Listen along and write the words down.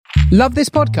Love this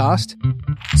podcast?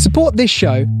 Support this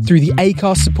show through the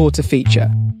Acast supporter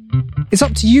feature. It's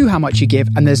up to you how much you give,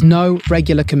 and there's no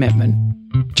regular commitment.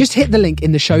 Just hit the link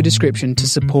in the show description to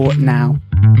support now.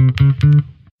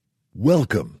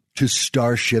 Welcome to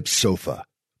StarShipSofa,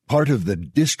 part of the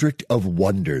District of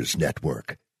Wonders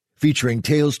network, featuring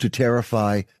Tales to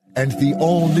Terrify and the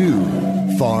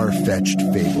all-new Far-Fetched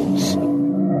Fables.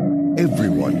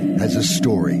 Everyone has a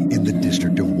story in the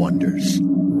District of Wonders.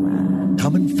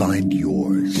 Come and find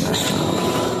yours.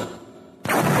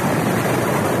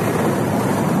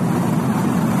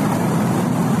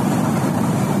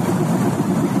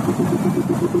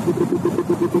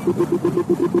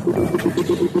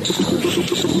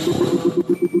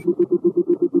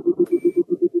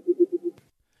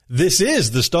 This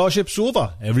is the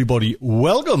StarShipSofa. Everybody,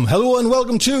 welcome, hello and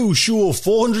welcome to show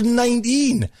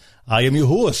 419. I am your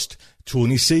host,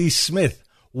 Tony C. Smith.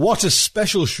 What a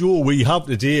special show we have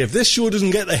today. If this show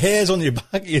doesn't get the hairs on your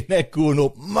back of your neck going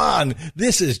up, man,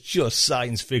 this is just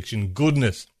science fiction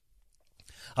goodness.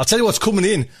 I'll tell you what's coming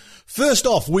in. First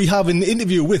off, we have an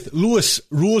interview with Louis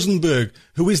Rosenberg,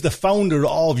 who is the founder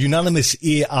of Unanimous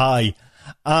AI.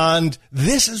 And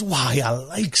this is why I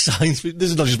like science fiction.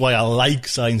 This is not just why I like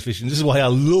science fiction. This is why I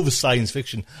love science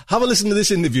fiction. Have a listen to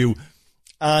this interview.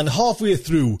 And halfway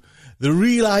through, the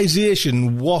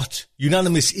realization what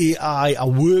Unanimous AI are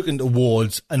working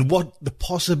towards and what the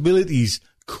possibilities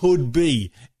could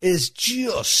be is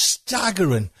just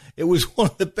staggering. It was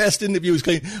one of the best interviews.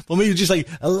 For me, just like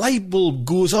a light bulb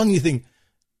goes on. You think,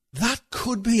 that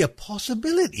could be a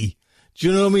possibility. Do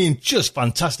you know what I mean? Just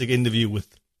fantastic interview with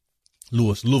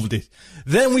Lewis. Loved it.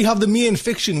 Then we have the main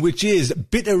fiction, which is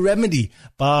Bitter Remedy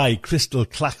by Krystal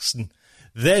Claxon.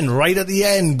 Then, right at the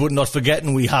end, but not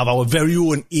forgetting, we have our very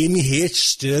own Amy H.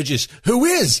 Sturgis, who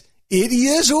is 80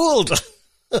 years old.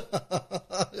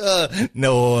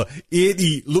 No,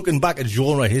 80, looking back at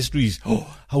genre histories.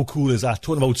 Oh, how cool is that?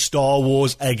 Talking about Star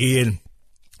Wars again.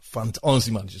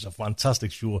 Honestly, man, it's just a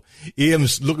fantastic show.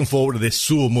 Amy's looking forward to this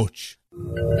so much.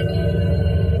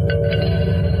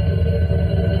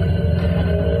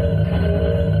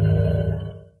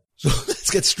 So let's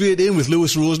get straight in with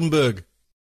Louis Rosenberg.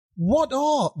 What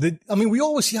are we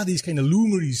always hear these kind of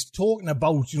luminaries talking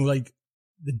about, like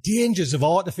the dangers of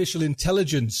artificial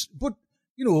intelligence, but,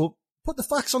 put the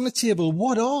facts on the table.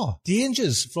 What are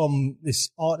dangers from this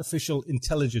artificial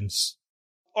intelligence?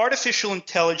 Artificial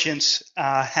intelligence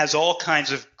has all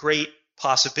kinds of great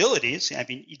possibilities. I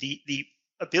mean, the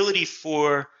ability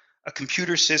for a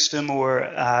computer system or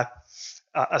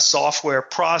a software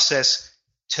process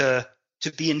to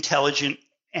be intelligent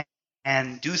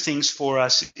and do things for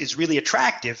us is really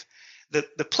attractive.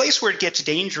 The place where it gets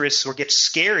dangerous or gets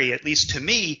scary, at least to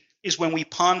me, is when we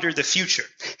ponder the future.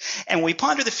 And when we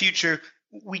ponder the future,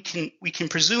 we can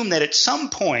presume that at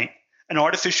some point an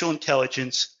artificial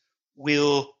intelligence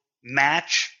will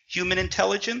match human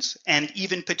intelligence and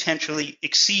even potentially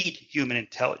exceed human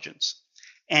intelligence.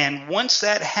 And once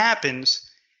that happens,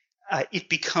 it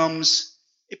becomes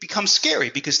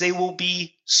scary because they will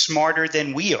be smarter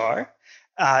than we are.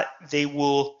 They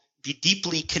will be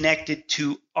deeply connected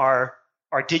to our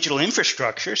digital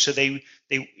infrastructure. So an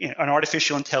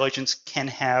artificial intelligence can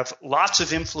have lots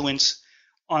of influence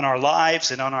on our lives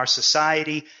and on our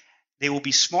society. They will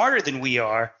be smarter than we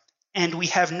are. And we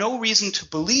have no reason to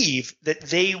believe that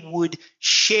they would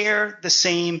share the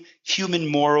same human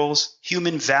morals,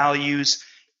 human values,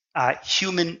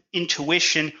 human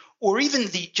intuition, or even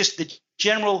the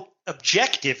general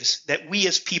objectives that we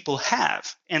as people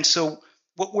have. And so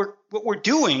what we're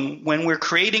doing when we're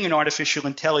creating an artificial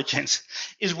intelligence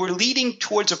is we're leading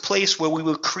towards a place where we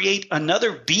will create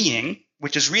another being,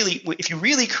 which is really, if you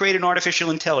really create an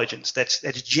artificial intelligence that's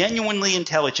genuinely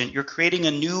intelligent, you're creating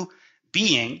a new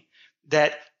being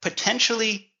that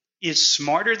potentially is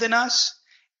smarter than us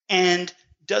and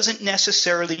doesn't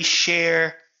necessarily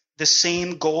share the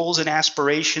same goals and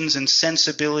aspirations and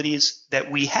sensibilities that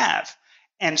we have.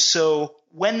 And so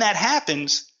when that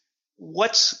happens,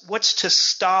 what's to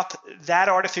stop that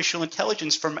artificial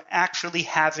intelligence from actually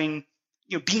having,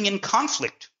 being in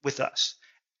conflict with us?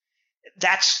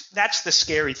 That's the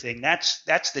scary thing. That's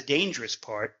the dangerous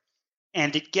part.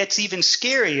 And it gets even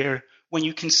scarier when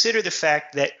you consider the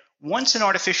fact that once an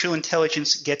artificial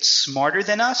intelligence gets smarter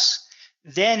than us,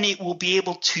 then it will be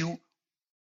able to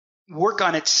work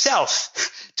on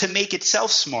itself to make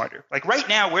itself smarter. Like right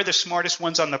now, we're the smartest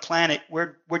ones on the planet.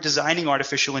 We're designing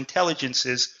artificial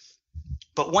intelligences.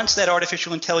 But once that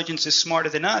artificial intelligence is smarter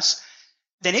than us,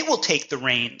 then it will take the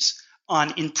reins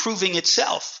on improving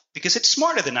itself because it's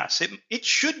smarter than us. It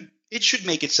should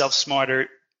make itself smarter.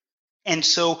 And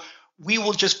so we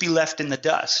will just be left in the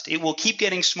dust. It will keep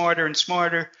getting smarter and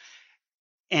smarter,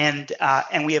 and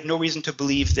we have no reason to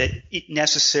believe that it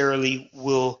necessarily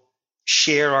will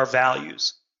share our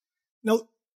values. Now,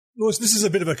 Lois, this is a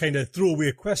bit of a kind of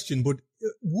throwaway question, but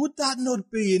would that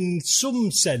not be in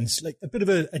some sense like a bit of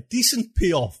a decent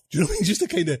payoff? Do you know what I mean? Just to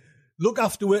kind of look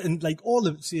after it and like all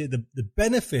the, say, the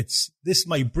benefits this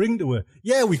might bring to her.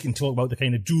 Yeah, we can talk about the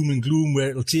kind of doom and gloom where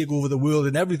it'll take over the world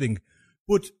and everything,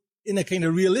 but in a kind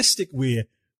of realistic way,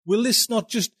 will this not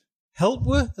just help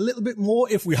her a little bit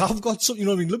more if we have got something? You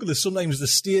know what I mean? Look at this, sometimes the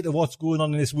state of what's going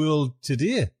on in this world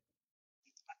today.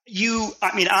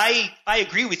 I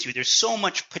agree with you. There's so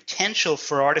much potential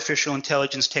for artificial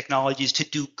intelligence technologies to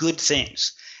do good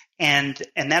things. And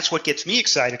that's what gets me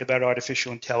excited about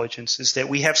artificial intelligence, is that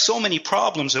we have so many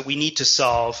problems that we need to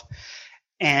solve,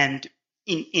 and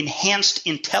enhanced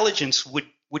intelligence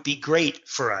would be great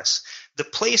for us. The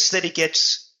place that it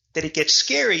gets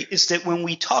scary is that when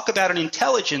we talk about an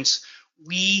intelligence,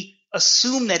 we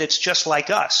assume that it's just like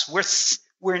us.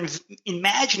 We're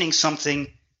imagining something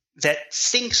that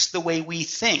thinks the way we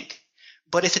think.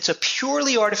 But if it's a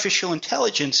purely artificial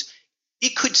intelligence,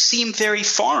 it could seem very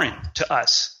foreign to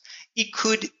us. It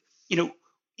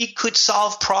could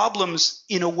solve problems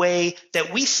in a way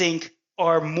that we think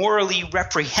are morally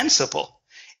reprehensible.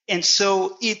 And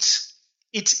so it's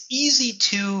easy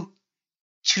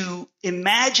to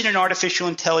imagine an artificial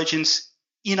intelligence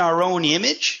in our own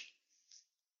image,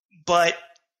 but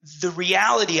the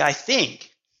reality, I think,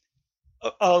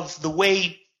 of the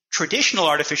way traditional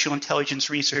artificial intelligence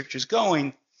research is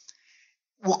going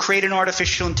will create an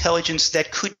artificial intelligence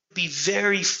that could be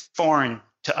very foreign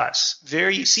to us,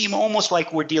 seem almost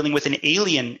like we're dealing with an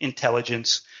alien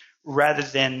intelligence rather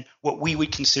than what we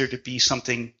would consider to be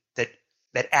something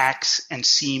that acts and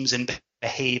seems and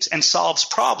behaves and solves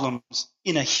problems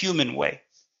in a human way.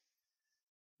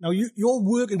 Now, you're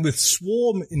working with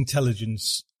swarm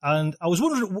intelligence, and I was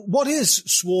wondering, what is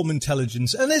swarm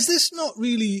intelligence? And is this not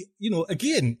really,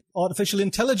 again, artificial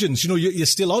intelligence? You're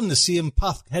still on the same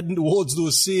path, heading towards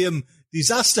those same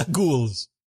disaster goals.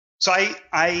 So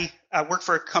I work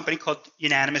for a company called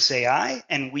Unanimous AI,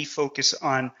 and we focus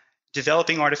on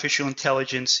developing artificial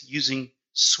intelligence using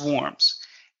swarms.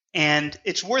 And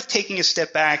it's worth taking a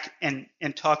step back and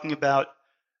talking about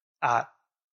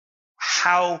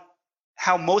how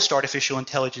most artificial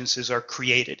intelligences are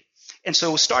created. And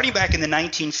so starting back in the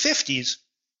 1950s,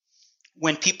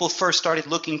 when people first started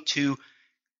looking to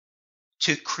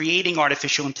creating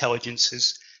artificial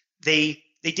intelligences, they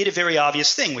did a very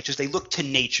obvious thing, which is they looked to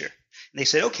nature. And they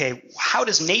said, okay, how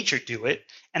does nature do it?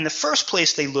 And the first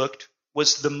place they looked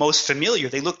was the most familiar.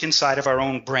 They looked inside of our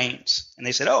own brains. And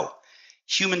they said, oh,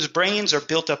 humans' brains are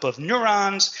built up of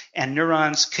neurons, and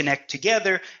neurons connect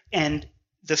together. And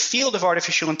the field of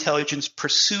artificial intelligence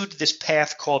pursued this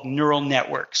path called neural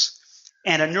networks.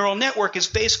 And a neural network is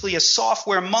basically a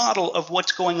software model of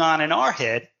what's going on in our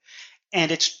head,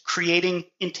 and it's creating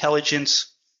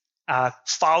intelligence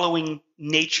following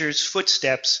nature's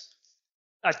footsteps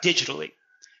digitally.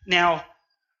 Now,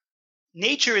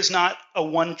 nature is not a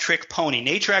one-trick pony.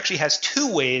 Nature actually has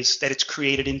two ways that it's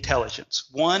created intelligence.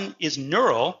 One is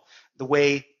neural, the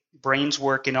way brains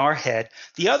work in our head.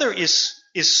 The other is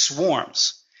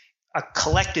swarms, a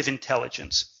collective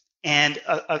intelligence. And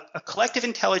a collective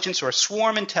intelligence or a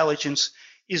swarm intelligence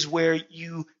is where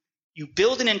you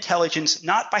build an intelligence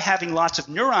not by having lots of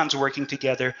neurons working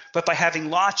together, but by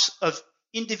having lots of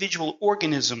individual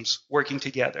organisms working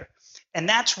together. And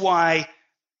that's why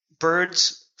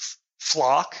birds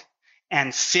flock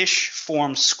and fish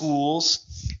form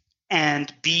schools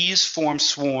and bees form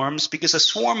swarms, because a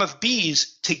swarm of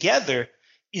bees together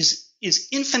is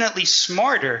infinitely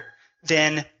smarter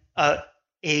than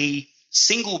a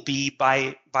single bee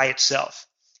by itself.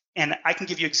 And I can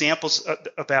give you examples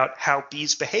about how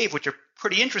bees behave, which are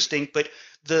pretty interesting. But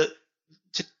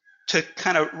to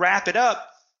kind of wrap it up,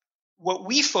 what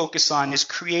we focus on is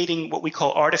creating what we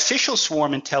call artificial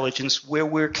swarm intelligence, where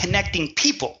we're connecting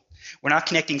people. We're not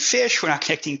connecting fish. We're not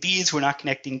connecting bees. We're not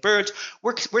connecting birds.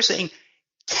 We're saying,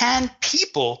 can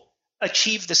people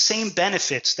achieve the same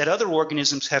benefits that other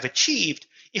organisms have achieved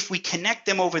if we connect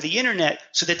them over the internet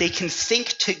so that they can think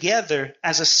together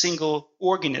as a single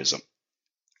organism?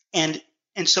 And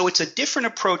so it's a different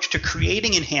approach to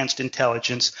creating enhanced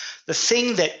intelligence. The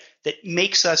thing that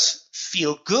makes us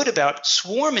feel good about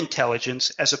swarm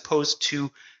intelligence as opposed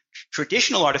to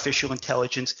traditional artificial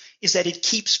intelligence is that it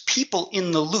keeps people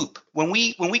in the loop. When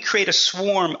we create a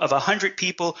swarm of 100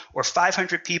 people or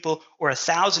 500 people or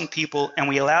 1,000 people, and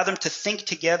we allow them to think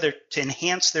together to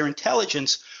enhance their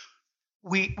intelligence,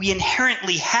 we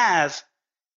inherently have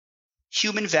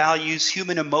human values,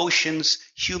 human emotions,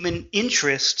 human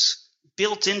interests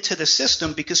built into the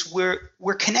system because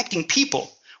we're connecting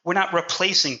people. We're not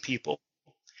replacing people.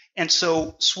 And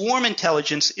so swarm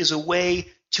intelligence is a way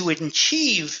to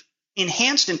achieve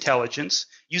enhanced intelligence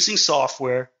using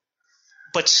software,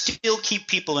 but still keep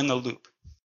people in the loop.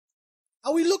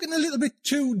 Are we looking a little bit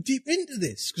too deep into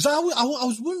this? Because I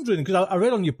was wondering, because I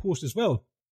read on your post as well,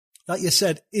 that you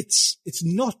said it's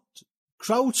not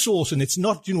crowdsourcing. It's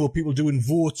not, people doing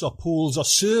votes or polls or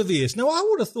surveys. Now, I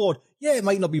would have thought, it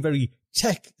might not be very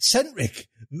tech-centric,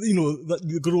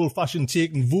 the good old-fashioned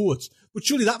taking votes. But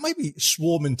surely that might be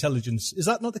swarm intelligence. Is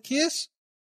that not the case?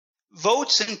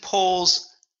 Votes and polls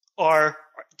are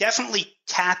definitely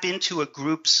tap into a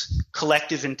group's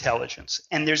collective intelligence.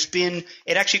 And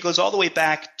it actually goes all the way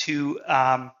back to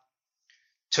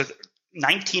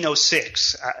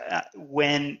 1906,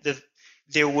 when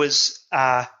there was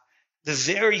the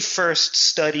very first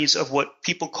studies of what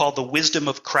people call the wisdom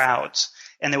of crowds.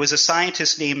 And there was a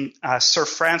scientist named Sir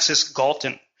Francis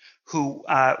Galton who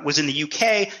was in the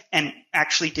UK and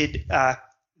actually did a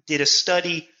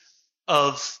study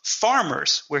of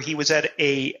farmers, where he was at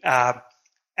a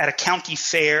county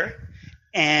fair,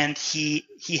 and he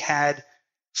had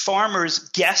farmers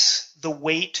guess the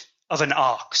weight of an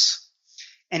ox.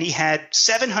 And he had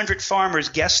 700 farmers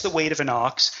guess the weight of an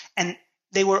ox, and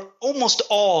they were almost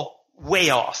all way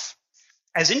off.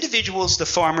 As individuals, the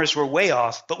farmers were way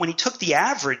off, but when he took the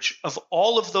average of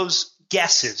all of those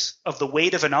guesses of the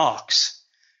weight of an ox,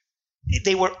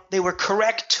 they were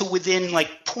correct to within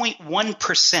like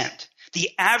 0.1%. The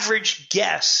average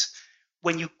guess,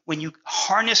 when you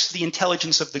harness the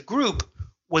intelligence of the group,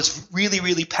 was really,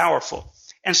 really powerful.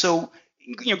 And so,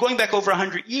 going back over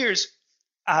 100 years,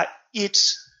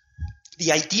 it's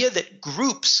the idea that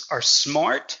groups are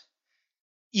smart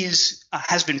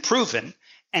has been proven,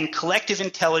 and collective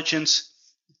intelligence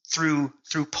through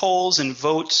polls and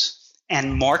votes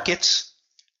and markets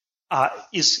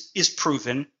is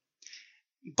proven.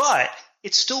 But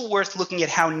it's still worth looking at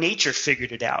how nature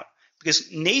figured it out,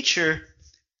 because nature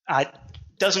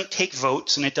doesn't take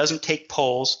votes and it doesn't take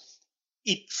polls.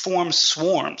 It forms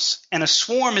swarms, and a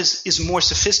swarm is more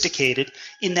sophisticated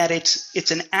in that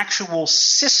it's an actual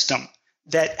system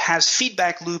that has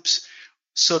feedback loops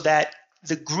so that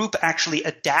the group actually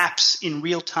adapts in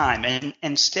real time. And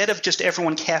instead of just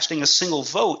everyone casting a single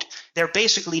vote, they're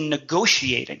basically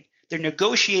negotiating. They're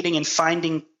negotiating and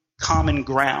finding common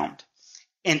ground.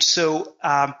 And so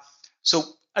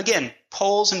again,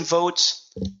 polls and votes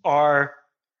are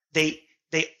an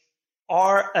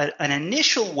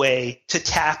initial way to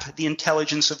tap the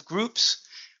intelligence of groups,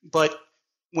 but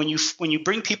when you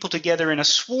bring people together in a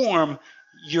swarm,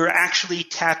 you're actually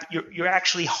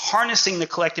harnessing the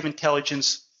collective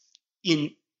intelligence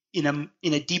in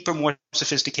a deeper, more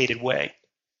sophisticated way.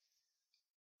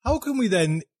 How can we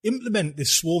then implement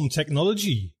this swarm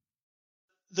technology?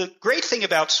 The great thing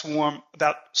about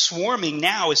swarming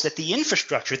now is that the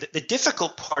infrastructure, the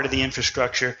difficult part of the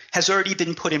infrastructure, has already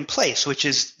been put in place, which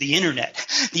is the internet.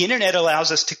 The internet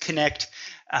allows us to connect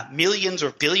millions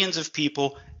or billions of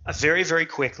people very, very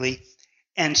quickly.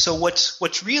 And so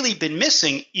what's really been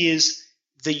missing is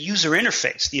the user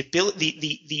interface,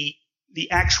 the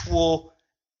actual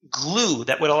glue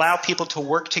that would allow people to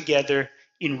work together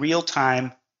in real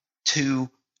time to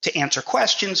answer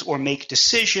questions or make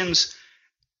decisions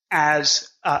as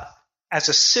a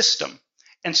system.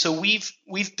 And so we've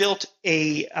built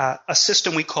a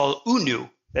system we call UNU.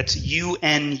 That's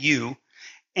UNU,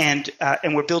 and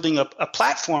we're building a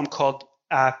platform called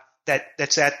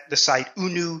that's at the site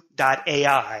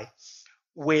unu.ai,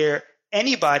 where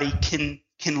anybody can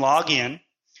log in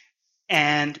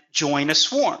and join a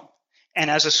swarm.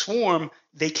 And as a swarm,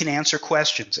 they can answer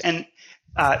questions. And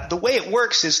the way it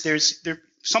works is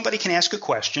somebody can ask a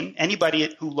question.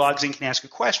 Anybody who logs in can ask a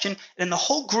question, and the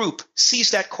whole group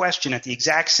sees that question at the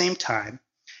exact same time,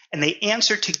 and they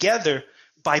answer together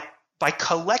by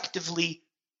collectively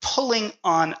pulling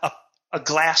on a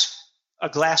glass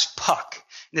puck.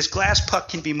 And this glass puck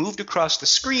can be moved across the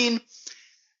screen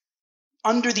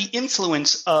under the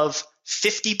influence of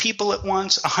 50 people at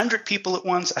once, 100 people at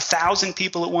once, 1,000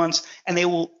 people at once, and they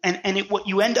will. What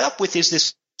you end up with is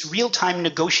this real-time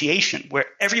negotiation where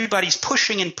everybody's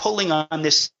pushing and pulling on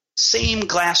this same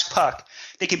glass puck.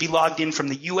 They can be logged in from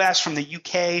the US, from the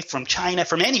UK, from China,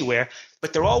 from anywhere,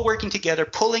 but they're all working together,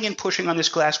 pulling and pushing on this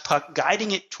glass puck,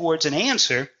 guiding it towards an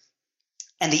answer.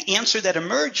 And the answer that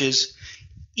emerges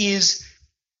is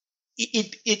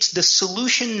it's the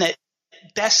solution that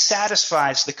best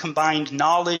satisfies the combined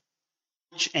knowledge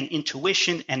and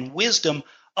intuition and wisdom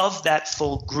of that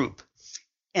full group.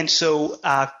 And so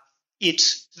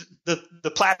it's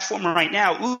the platform right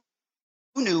now.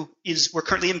 Unu we're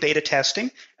currently in beta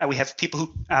testing. We have people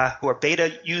who are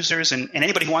beta users, and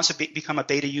anybody who wants to become a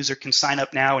beta user can sign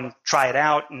up now and try it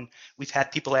out. And we've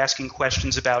had people asking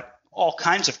questions about all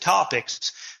kinds of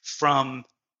topics, from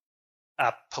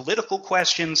political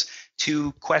questions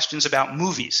to questions about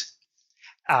movies.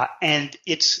 And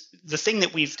it's the thing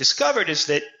that we've discovered is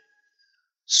that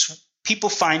people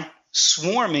find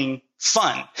swarming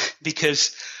fun,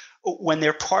 because when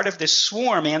they're part of this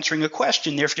swarm answering a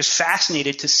question, they're just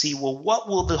fascinated to see, well, what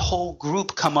will the whole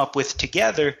group come up with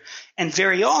together? And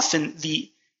very often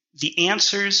the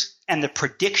answers and the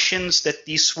predictions that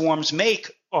these swarms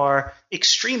make are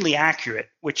extremely accurate,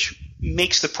 which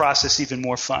makes the process even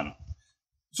more fun.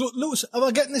 So, Lewis, am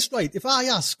I getting this right? If I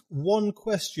ask one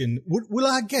question, will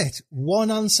I get one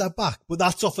answer back? But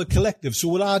that's off a collective. So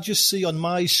will I just see on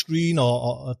my screen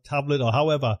or a tablet or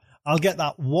however, I'll get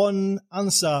that one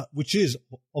answer, which is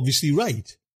obviously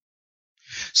right?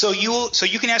 So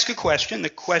you can ask a question,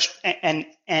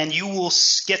 and you will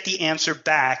get the answer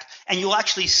back, and you'll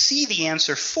actually see the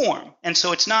answer form. And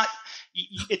so it's not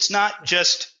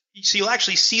just – so you'll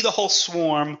actually see the whole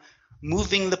swarm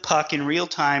moving the puck in real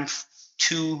time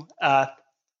to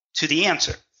the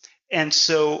answer. And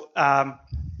so a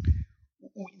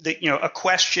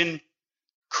question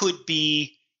could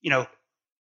be,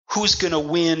 who's going to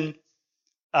win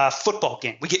a football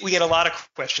game? We get a lot of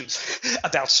questions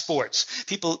about sports.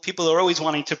 People are always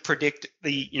wanting to predict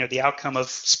the outcome of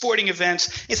sporting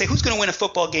events. They say, who's going to win a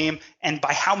football game and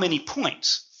by how many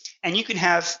points? And you can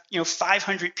have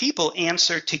 500 people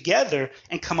answer together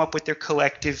and come up with their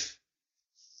collective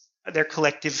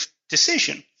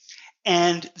decision.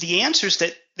 And the answers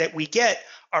that we get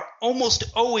are almost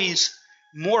always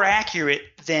more accurate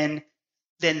than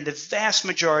the vast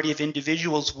majority of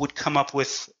individuals would come up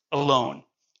with alone.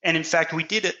 And in fact, we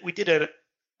did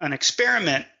an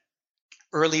experiment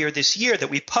earlier this year that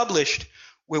we published,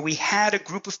 where we had a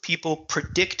group of people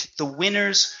predict the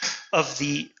winners of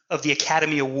the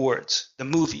Academy Awards, the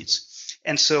movies.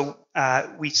 And so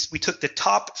we took the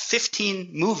top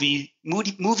 15 movie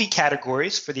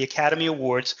categories for the Academy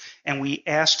Awards, and we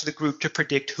asked the group to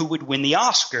predict who would win the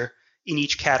Oscar in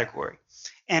each category.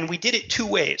 And we did it two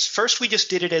ways. First, we just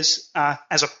did it as a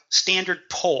standard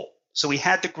poll. So we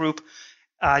had the group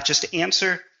just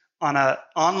answer on an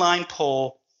online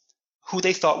poll who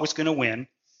they thought was going to win.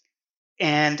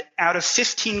 And out of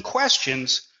 15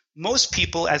 questions, most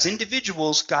people as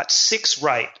individuals got 6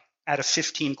 right out of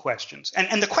 15 questions.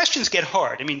 And the questions get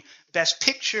hard. I mean, best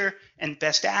picture and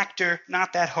best actor,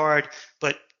 not that hard,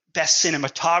 but best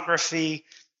cinematography,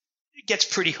 it gets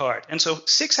pretty hard. And so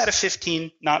 6 out of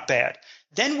 15, not bad.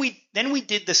 Then we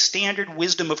did the standard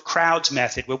wisdom of crowds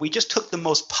method, where we just took the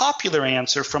most popular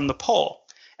answer from the poll,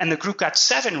 and the group got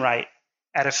 7 right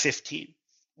out of 15,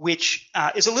 which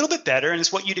is a little bit better and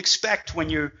is what you'd expect when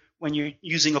you're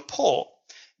using a poll.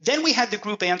 Then we had the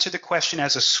group answer the question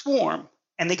as a swarm,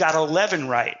 and they got 11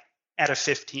 right out of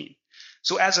 15.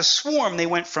 So as a swarm, they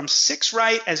went from 6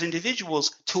 right as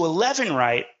individuals to 11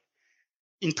 right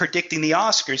in predicting the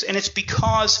Oscars, and it's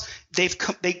because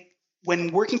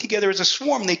when working together as a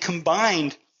swarm, they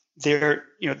combined their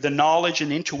the knowledge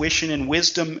and intuition and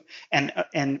wisdom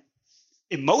and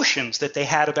emotions that they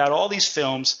had about all these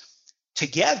films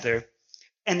together,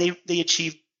 and they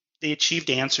achieved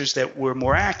answers that were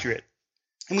more accurate.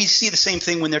 And we see the same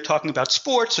thing when they're talking about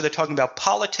sports, or they're talking about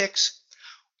politics,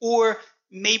 or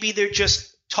maybe they're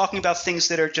just talking about things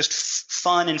that are just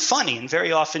fun and funny. And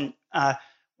very often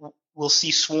we'll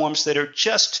see swarms that are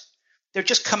they're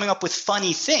just coming up with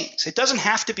funny things. It doesn't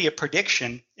have to be a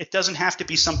prediction. It doesn't have to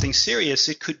be something serious.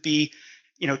 It could be,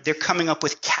 they're coming up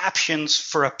with captions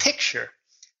for a picture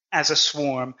as a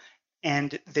swarm,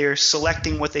 and they're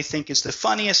selecting what they think is the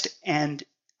funniest. And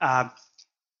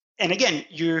again,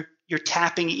 you're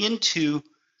tapping into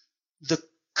the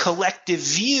collective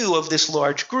view of this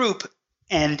large group,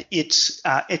 and it's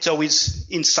always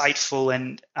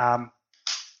insightful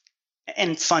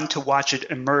and fun to watch it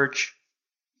emerge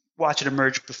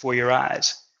before your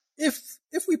eyes. If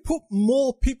we put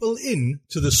more people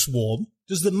into the swarm,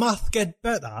 does the math get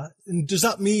better? And does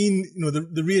that mean,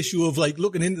 the ratio of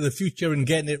looking into the future and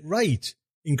getting it right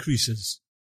increases?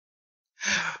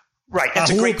 Right.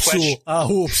 That's a great question. I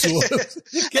hope so.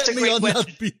 Get me on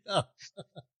that beat. I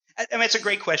mean, it's a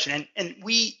great question. And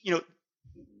we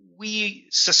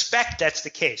suspect that's the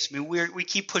case. I mean, we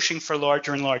keep pushing for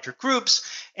larger and larger groups,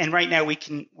 and right now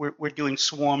we're doing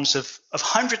swarms of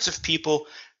hundreds of people.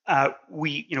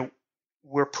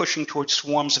 We're pushing towards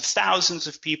swarms of thousands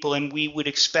of people, and we would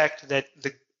expect that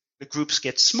the groups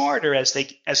get smarter as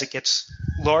it gets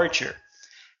larger.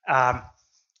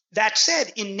 That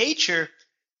said, in nature,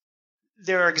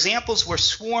 there are examples where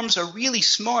swarms are really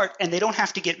smart and they don't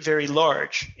have to get very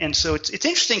large. And so it's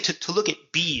interesting to look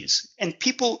at bees. And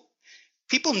people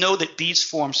know that bees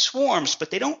form swarms, but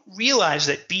they don't realize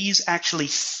that bees actually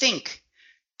think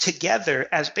together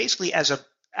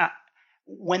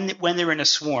when they're in a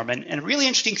swarm. And a really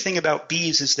interesting thing about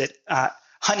bees is that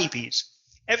honeybees,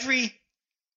 every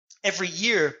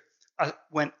year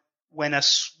when a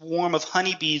swarm of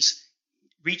honeybees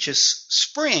reaches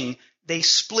spring, they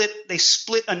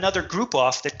split another group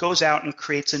off that goes out and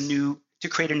create a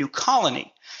new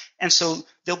colony. And so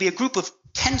there'll be a group of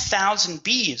 10,000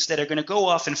 bees that are going to go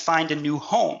off and find a new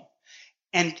home.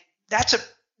 And that's a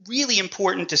really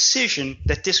important decision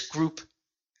that this group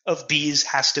of bees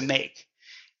has to make.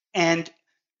 And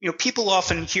people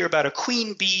often hear about a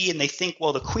queen bee and they think,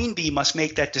 well, the queen bee must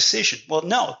make that decision. Well,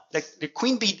 no, the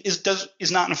queen bee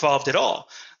is not involved at all.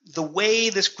 The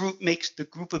way the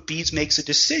group of bees makes a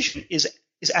decision is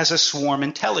as a swarm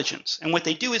intelligence. And what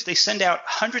they do is they send out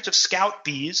hundreds of scout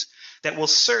bees that will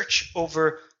search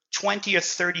over 20 or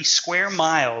 30 square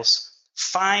miles,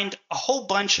 find a whole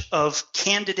bunch of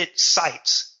candidate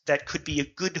sites that could be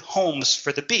good homes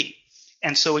for the bee.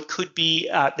 And so it could be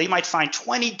they might find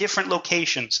 20 different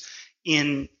locations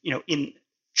in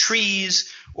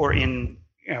trees or in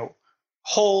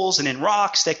holes and in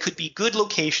rocks that could be good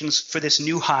locations for this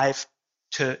new hive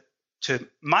to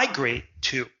migrate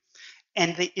to.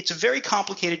 And it's a very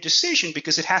complicated decision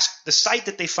because the site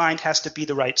that they find has to be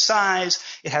the right size.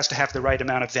 It has to have the right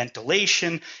amount of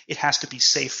ventilation. It has to be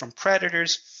safe from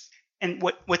predators. And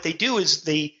what they do is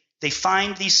they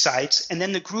find these sites, and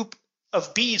then the group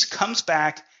of bees comes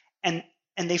back and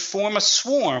they form a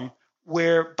swarm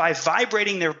where by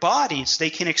vibrating their bodies, they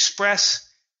can express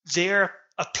their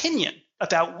opinion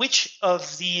about which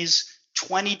of these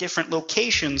 20 different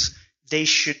locations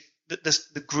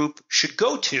the group should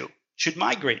go to, should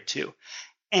migrate to.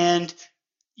 And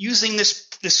using this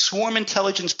swarm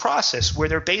intelligence process where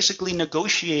they're basically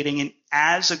negotiating, and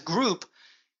as a group,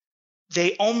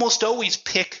 they almost always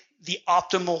pick the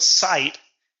optimal site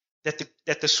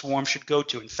that the swarm should go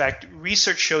to. In fact,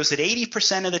 research shows that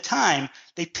 80% of the time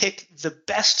they pick the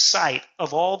best site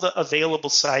of all the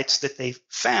available sites that they've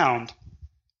found.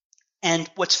 And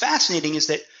what's fascinating is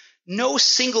that no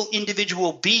single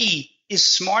individual bee is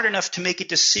smart enough to make a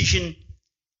decision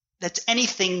that's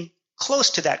anything close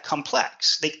to that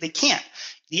complex. They can't.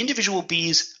 The individual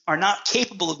bees are not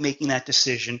capable of making that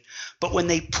decision, but when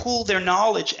they pool their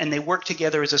knowledge and they work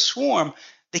together as a swarm,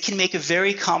 they can make a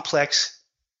very complex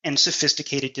and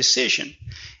sophisticated decision.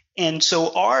 And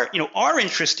so our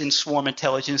interest in swarm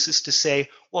intelligence is to say,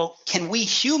 well, can we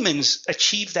humans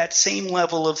achieve that same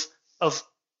level of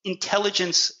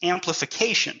intelligence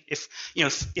amplification?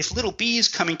 If little bees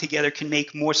coming together can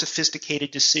make more sophisticated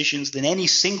decisions than any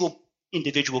single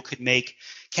individual could make,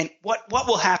 what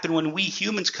will happen when we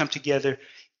humans come together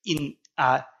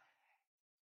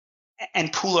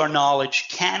and pool our knowledge?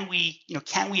 Can we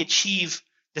achieve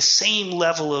the same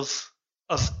level of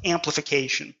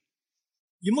amplification?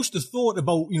 You must have thought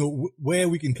about, where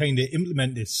we can kind of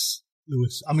implement this,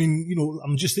 Lewis. I mean,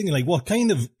 I'm just thinking, like, what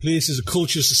kind of places or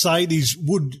culture societies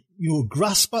would,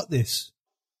 grasp at this?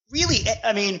 Really,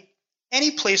 I mean,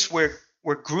 any place where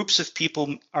groups of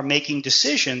people are making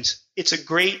decisions, it's a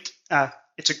great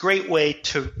way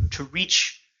to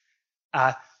reach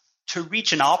an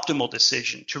optimal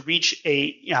decision, to reach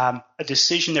a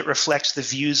decision that reflects the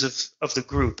views of the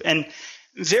group. And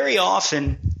very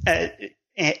often,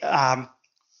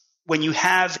 when you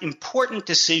have important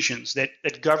decisions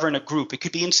that govern a group, it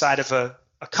could be inside of a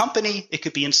company, it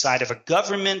could be inside of a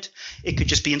government, it could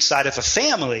just be inside of a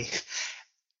family.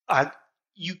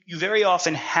 You very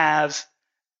often have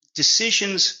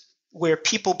decisions where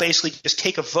people basically just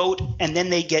take a vote and then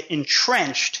they get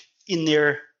entrenched in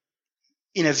a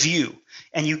view.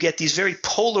 And you get these very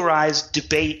polarized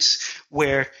debates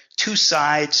where two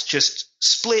sides just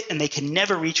split and they can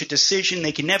never reach a decision.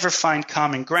 They can never find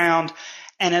common ground.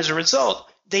 And as a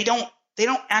result, they don't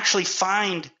actually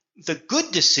find the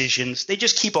good decisions. They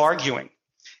just keep arguing.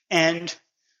 And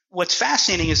what's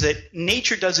fascinating is that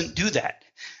nature doesn't do that.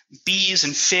 Bees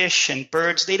and fish and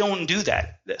birds, they don't do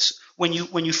that. When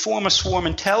you form a swarm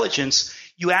intelligence,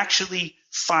 you actually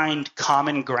find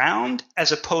common ground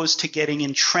as opposed to getting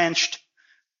entrenched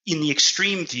in the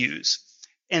extreme views.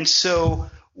 And so,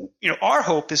 our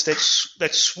hope is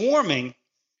that swarming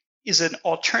is an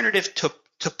alternative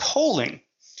to polling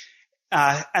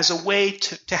as a way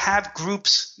to have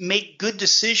groups make good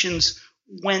decisions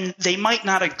when they might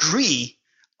not agree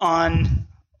on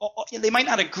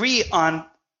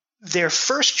their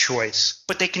first choice,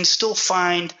 but they can still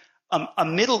find a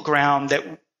middle ground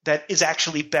that is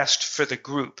actually best for the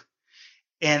group.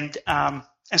 And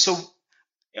so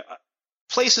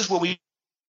places where we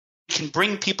can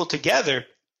bring people together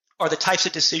are the types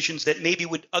of decisions that maybe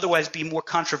would otherwise be more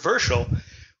controversial,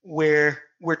 where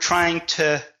we're trying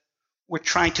to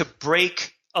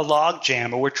break a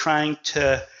logjam, or we're trying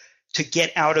to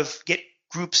get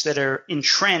groups that are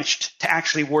entrenched to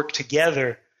actually work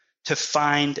together to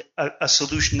find a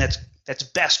solution that's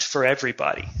best for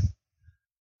everybody.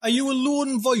 Are you a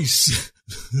lone voice,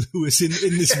 Lewis, in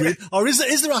this way? Or is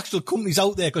there actual companies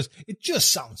out there? Because it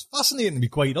just sounds fascinating, to be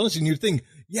quite honest. And you'd think,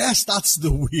 yes, that's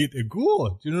the way to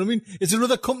go. Do you know what I mean? Is there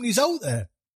other companies out there?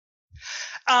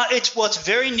 It's a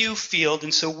very new field.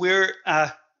 And so we're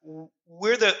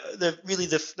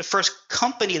the first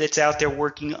company that's out there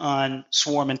working on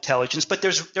swarm intelligence. But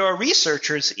there are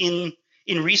researchers in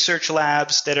research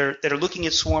labs that are looking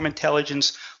at swarm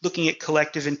intelligence, looking at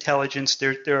collective intelligence.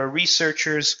 There are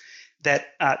researchers that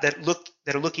are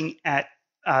looking at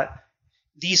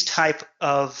these type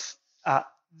of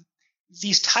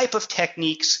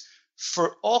techniques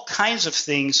for all kinds of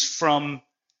things, from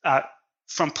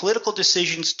political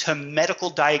decisions to medical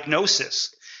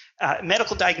diagnosis.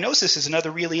 Medical diagnosis is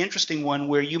another really interesting one,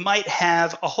 where you might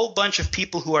have a whole bunch of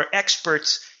people who are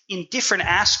experts in different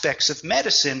aspects of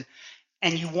medicine,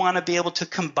 and you want to be able to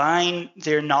combine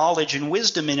their knowledge and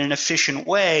wisdom in an efficient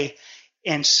way.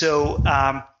 And so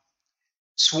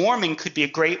swarming could be a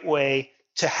great way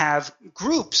to have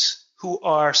groups who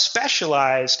are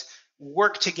specialized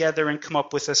work together and come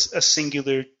up with a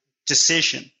singular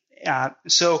decision.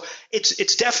 So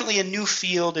it's definitely a new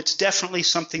field. It's definitely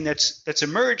something that's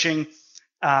emerging,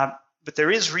 but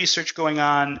there is research going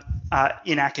on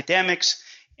in academics,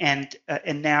 and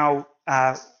now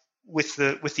with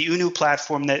the UNU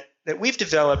platform that we've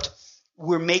developed,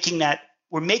 we're making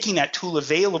that tool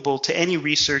available to any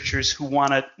researchers who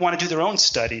want to do their own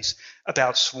studies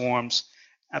about swarms,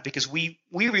 because we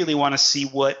really want to see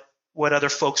what other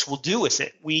folks will do with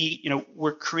it.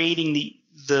 We're creating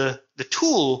the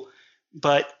tool,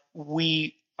 but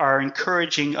we are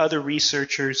encouraging other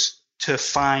researchers to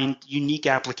find unique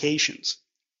applications.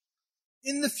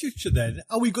 In the future, then,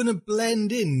 are we going to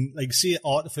blend in, like, say,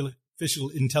 artificial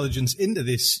intelligence into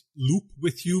this loop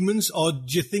with humans, or do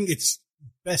you think it's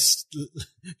best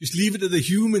just leave it to the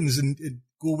humans and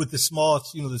go with the smart,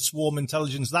 the swarm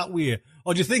intelligence that way?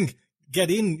 Or do you think get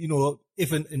in,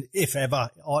 if ever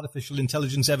artificial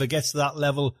intelligence ever gets to that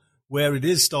level where it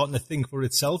is starting to think for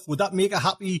itself, would that make a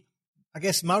happy, I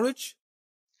guess, marriage?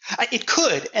 It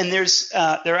could, and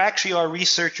there actually are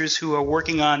researchers who are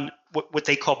working on what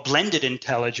they call blended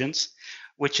intelligence,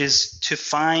 which is to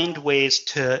find ways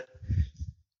to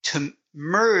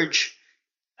merge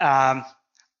a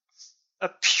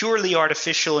purely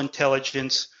artificial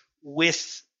intelligence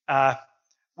with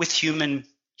human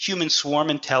swarm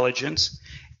intelligence,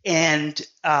 and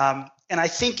I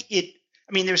think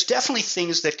there's definitely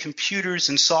things that computers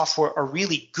and software are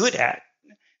really good at.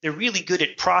 They're really good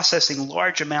at processing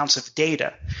large amounts of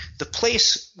data. The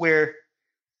place where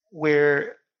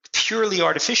purely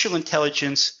artificial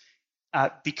intelligence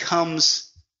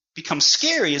becomes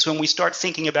scary is when we start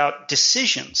thinking about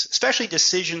decisions, especially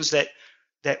decisions that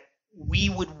we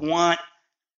would want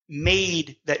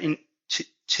made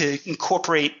to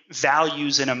incorporate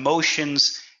values and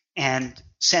emotions and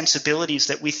sensibilities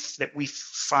that we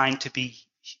find to be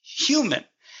human.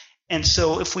 And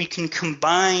so if we can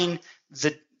combine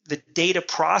the data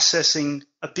processing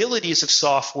abilities of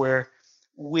software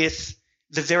with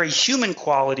the very human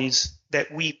qualities that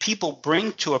we people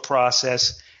bring to a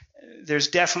process, there's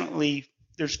definitely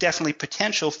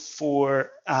potential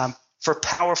for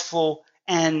powerful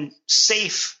and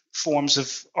safe forms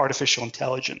of artificial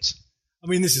intelligence. I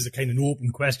mean, this is a kind of an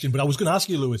open question, but I was going to ask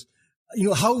you, Lewis,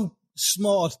 how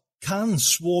smart can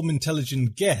swarm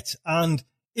intelligence get? And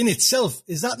in itself,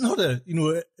 is that not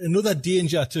another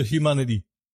danger to humanity?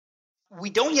 We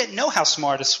don't yet know how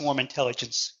smart a swarm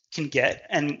intelligence can get,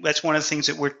 and that's one of the things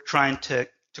that we're trying to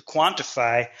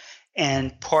quantify.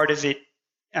 And part of it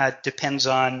depends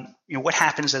on what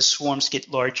happens as swarms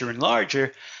get larger and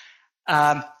larger.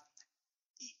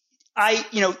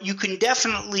 You can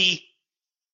definitely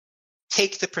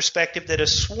take the perspective that a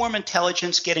swarm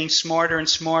intelligence getting smarter and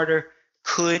smarter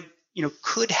could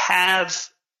have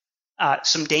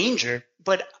some danger,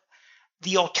 but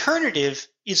the alternative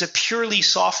is a purely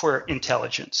software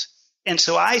intelligence. And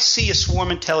so I see a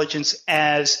swarm intelligence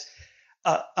as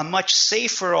a much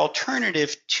safer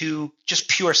alternative to just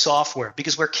pure software,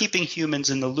 because we're keeping humans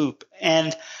in the loop.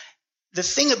 And the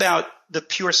thing about the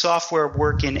pure software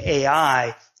work in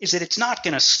AI is that it's not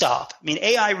going to stop. I mean,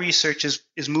 AI research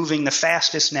is moving the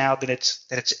fastest now that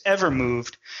it's ever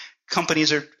moved.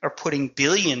 Companies are putting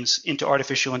billions into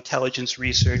artificial intelligence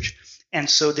research. And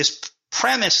so this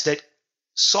premise that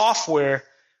software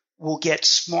will get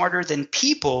smarter than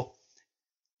people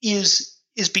is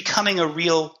becoming a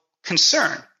real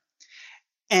concern.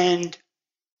 And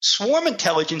swarm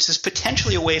intelligence is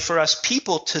potentially a way for us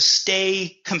people to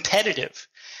stay competitive.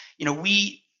 You know,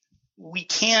 we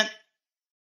can't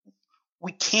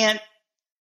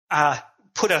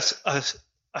put a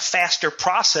faster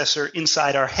processor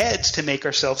inside our heads to make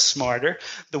ourselves smarter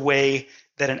the way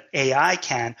that an AI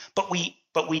can, but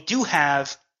we do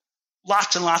have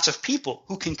lots and lots of people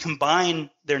who can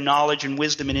combine their knowledge and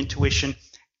wisdom and intuition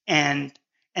and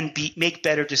make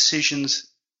better decisions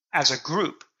as a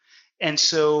group. And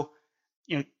so,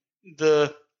 you know,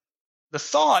 the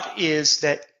thought is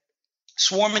that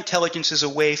swarm intelligence is a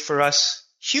way for us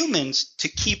humans to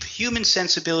keep human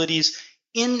sensibilities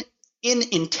in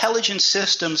intelligent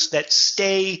systems that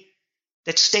stay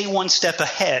one step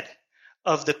ahead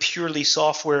of the purely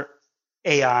software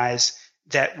AIs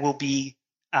that will be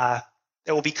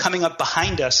coming up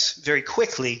behind us very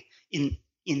quickly in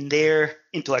their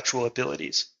intellectual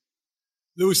abilities.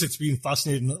 Lewis, it's been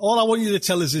fascinating. All I want you to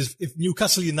tell us is if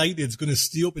Newcastle United's going to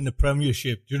stay up in the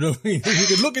Premiership. Do you know what I mean? If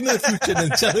you could look into the future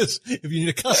and tell us if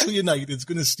Newcastle United's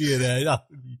going to stay there, that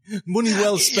would be money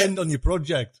well spent on your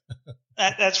project.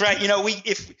 That's right. You know,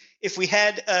 if we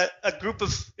had a group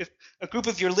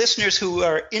of your listeners who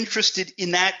are interested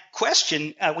in that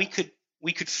question, we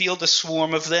could field a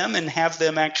swarm of them and have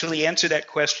them actually answer that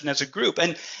question as a group.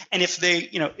 And if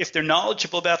they're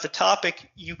knowledgeable about the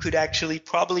topic, you could actually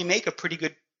probably make a pretty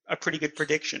good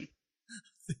prediction.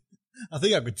 I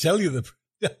think I could tell you the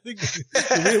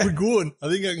way we're going. I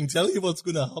think I can tell you what's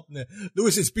going to happen there.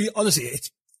 Lewis, it's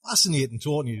fascinating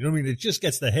talking to you. You know what I mean? It just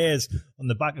gets the hairs on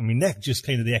the back of my neck, just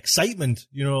kind of the excitement,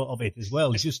 you know, of it as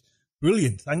well. It's just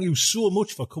brilliant. Thank you so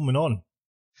much for coming on.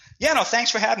 Yeah, no, thanks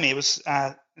for having me. It was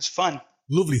fun.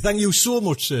 Lovely. Thank you so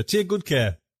much, sir. Take good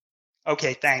care.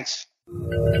 Okay, thanks.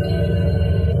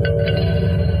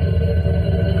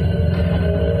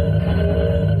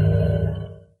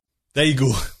 There you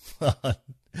go.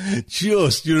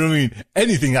 Just, you know what I mean?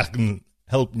 Anything that can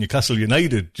help Newcastle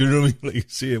United. Do you know what I mean? Like you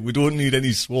say, we don't need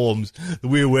any swarms the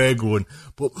way we're going.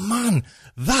 But man,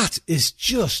 that is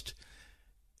just,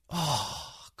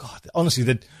 oh God, honestly,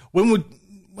 that when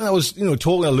I was, you know,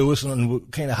 talking to Lewis and we're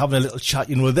kind of having a little chat,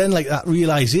 you know, then like that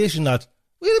realization that,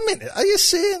 wait a minute, are you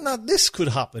saying that this could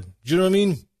happen? Do you know what I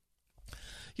mean?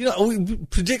 You know, we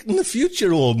predicting the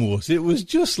future almost. It was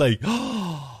just like,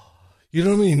 oh, you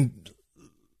know what I mean?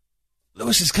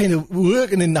 Lewis is kind of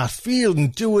working in that field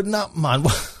and doing that, man.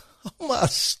 I'm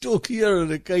stuck here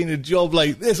at a kind of job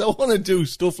like this. I want to do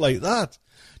stuff like that.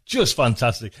 Just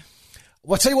fantastic.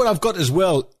 Well, I'll tell you what I've got as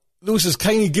well. Lewis has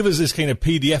kindly given us this kind of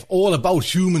PDF all about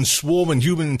human swarm and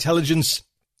human intelligence,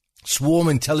 swarm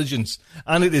intelligence.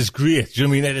 And it is great. Do you know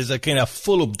what I mean? It is a kind of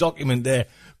full-up document there.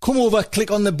 Come over, click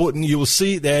on the button. You will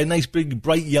see it there. Nice big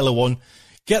bright yellow one.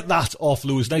 Get that off,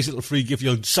 Lewis. Nice little free gift.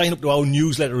 You'll sign up to our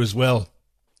newsletter as well.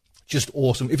 Just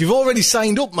awesome. If you've already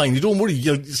signed up, mind you, don't worry.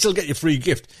 You'll still get your free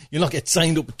gift. You'll not get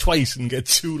signed up twice and get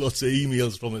two lots of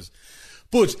emails from us.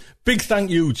 But big thank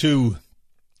you to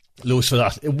Lewis for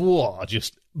that. It was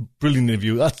just brilliant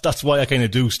interview. That's why I kind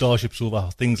of do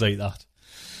StarShipSofa, things like that.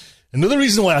 Another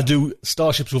reason why I do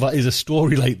StarShipSofa is a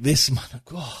story like this, man.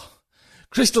 God.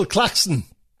 Krystal Claxon,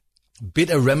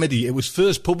 Bitter Remedy. It was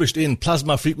first published in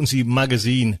Plasma Frequency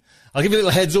magazine. I'll give you a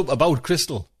little heads up about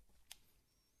Krystal.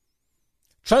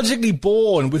 Tragically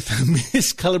born with a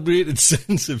miscalibrated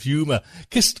sense of humour,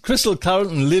 Krystal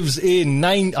currently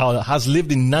has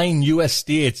lived in 9 US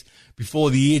states before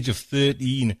the age of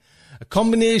 13. A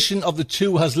combination of the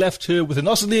two has left her with an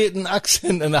oscillating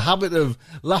accent and a habit of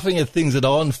laughing at things that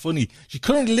aren't funny. She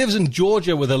currently lives in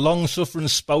Georgia with a long-suffering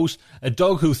spouse, a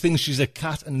dog who thinks she's a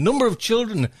cat, and a number of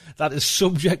children that is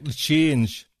subject to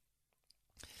change.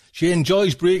 She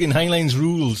enjoys breaking Heinlein's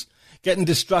rules, getting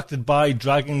distracted by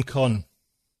Dragon Con,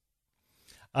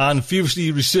 and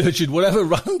furiously researching whatever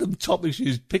random topic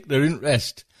she's picked her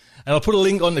interest. And I'll put a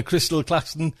link on to Krystal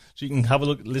Claxon so you can have a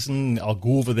look, listen. I'll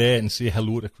go over there and say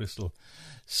hello to Krystal.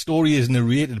 Story is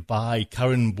narrated by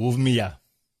Karen Bovmia.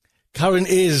 Karen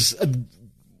is,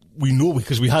 we know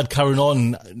because we had Karen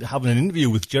on having an interview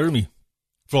with Jeremy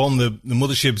from the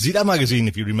Mothership Zeta magazine,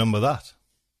 if you remember that,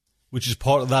 which is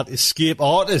part of that Escape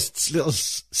Artists little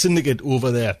syndicate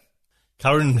over there.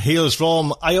 Karen hails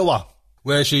from Iowa.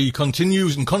 where she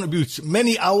continues and contributes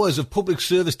many hours of public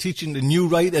service teaching to new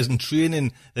writers and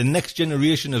training the next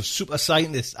generation of super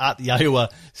scientists at the Iowa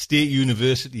State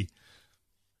University.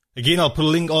 Again, I'll put a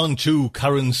link on to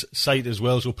Karen's site as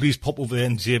well, so please pop over there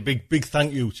and say a big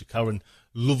thank you to Karen.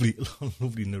 Lovely,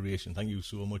 lovely narration. Thank you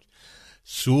so much.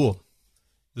 So,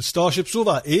 the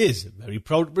StarShipSofa is very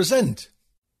proud to present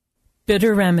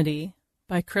Bitter Remedy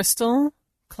by Krystal,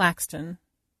 Claxon.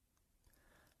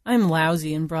 I'm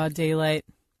lousy in broad daylight.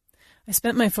 I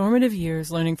spent my formative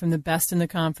years learning from the best in the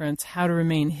conference how to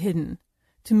remain hidden,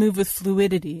 to move with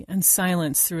fluidity and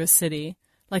silence through a city,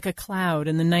 like a cloud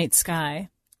in the night sky.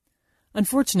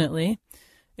 Unfortunately,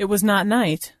 it was not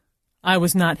night. I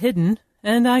was not hidden,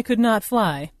 and I could not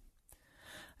fly.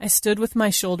 I stood with my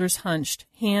shoulders hunched,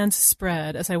 hands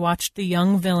spread, as I watched the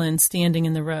young villain standing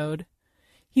in the road.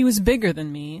 He was bigger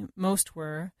than me, most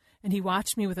were, and he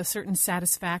watched me with a certain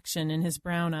satisfaction in his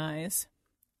brown eyes.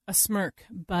 A smirk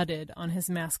budded on his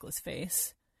maskless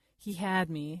face. He had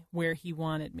me where he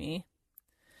wanted me.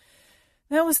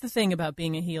 That was the thing about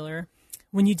being a healer.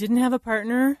 When you didn't have a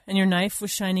partner and your knife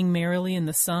was shining merrily in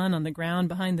the sun on the ground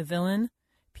behind the villain,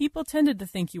 people tended to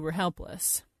think you were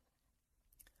helpless.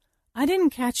 I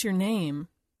didn't catch your name.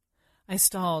 I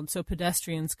stalled so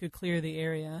pedestrians could clear the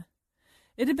area.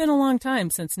 It had been a long time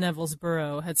since Neville's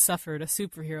burrow had suffered a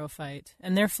superhero fight,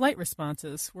 and their flight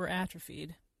responses were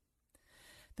atrophied.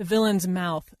 The villain's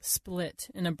mouth split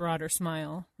in a broader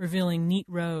smile, revealing neat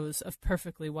rows of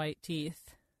perfectly white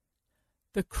teeth.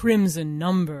 The Crimson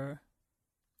Number.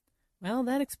 Well,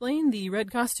 that explained the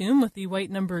red costume with the white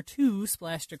number 2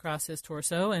 splashed across his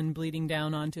torso and bleeding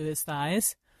down onto his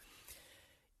thighs.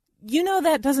 You know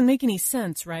that doesn't make any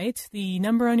sense, right? The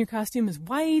number on your costume is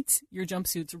white, your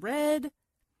jumpsuit's red.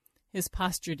 His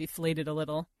posture deflated a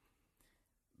little.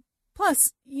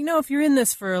 Plus, if you're in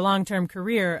this for a long-term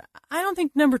career, I don't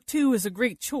think number 2 is a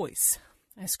great choice.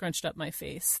 I scrunched up my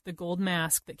face. The gold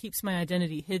mask that keeps my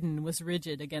identity hidden was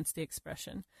rigid against the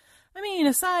expression. I mean,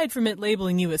 aside from it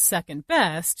labeling you as second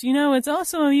best, it's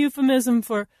also a euphemism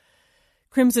for...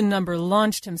 Crimson Number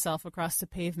launched himself across the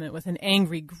pavement with an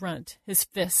angry grunt, his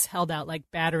fists held out like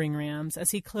battering rams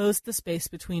as he closed the space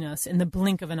between us in the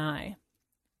blink of an eye.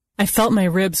 I felt my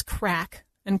ribs crack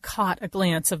and caught a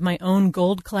glance of my own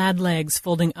gold-clad legs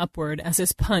folding upward as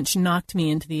his punch knocked me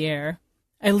into the air.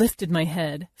 I lifted my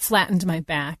head, flattened my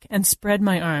back, and spread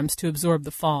my arms to absorb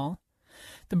the fall.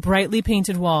 The brightly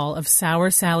painted wall of Sour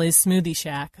Sally's smoothie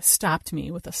shack stopped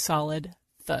me with a solid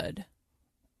thud.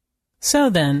 So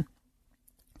then,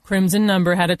 Crimson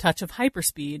Number had a touch of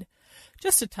hyperspeed,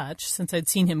 just a touch since I'd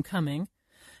seen him coming,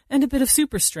 and a bit of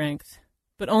super strength,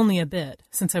 but only a bit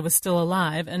since I was still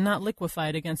alive and not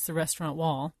liquefied against the restaurant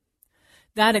wall.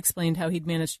 That explained how he'd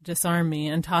managed to disarm me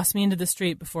and toss me into the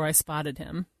street before I spotted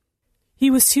him.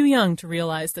 He was too young to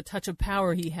realize the touch of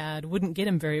power he had wouldn't get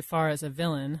him very far as a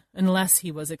villain, unless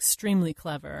he was extremely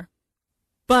clever.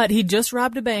 But he'd just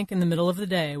robbed a bank in the middle of the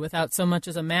day without so much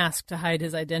as a mask to hide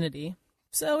his identity,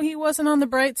 so he wasn't on the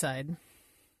bright side.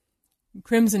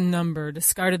 Crimson Number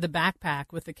discarded the backpack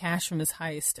with the cash from his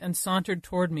heist and sauntered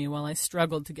toward me while I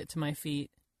struggled to get to my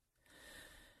feet.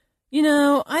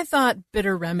 I thought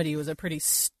Bitter Remedy was a pretty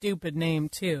stupid name,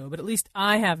 too, but at least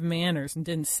I have manners and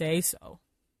didn't say so.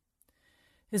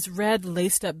 His red,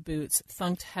 laced-up boots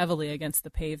thunked heavily against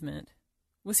the pavement.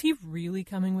 Was he really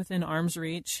coming within arm's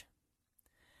reach?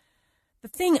 The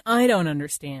thing I don't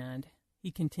understand, he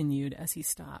continued as he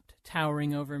stopped,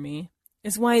 towering over me,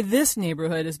 is why this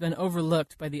neighborhood has been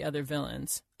overlooked by the other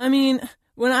villains. I mean,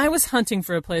 when I was hunting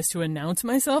for a place to announce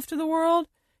myself to the world,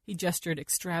 he gestured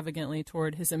extravagantly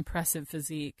toward his impressive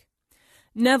physique.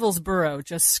 Neville's burrow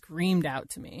just screamed out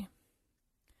to me.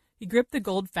 He gripped the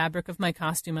gold fabric of my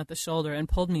costume at the shoulder and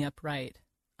pulled me upright.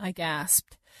 I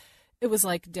gasped. It was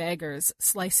like daggers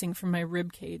slicing from my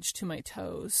rib cage to my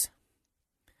toes.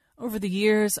 Over the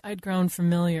years, I'd grown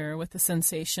familiar with the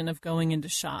sensation of going into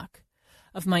shock,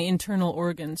 of my internal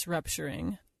organs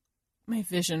rupturing. My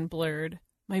vision blurred,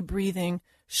 my breathing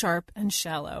sharp and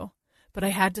shallow, but I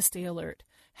had to stay alert,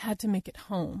 had to make it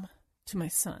home to my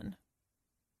son.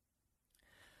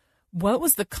 What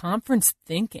was the conference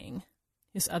thinking?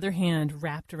 His other hand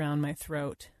wrapped around my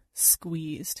throat,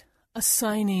 squeezed,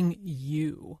 assigning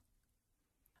you.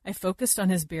 I focused on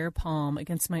his bare palm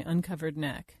against my uncovered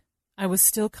neck. I was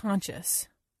still conscious.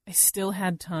 I still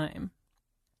had time.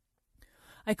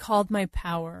 I called my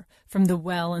power from the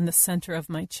well in the center of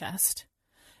my chest.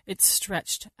 It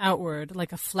stretched outward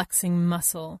like a flexing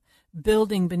muscle,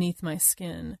 building beneath my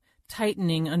skin,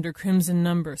 tightening under Crimson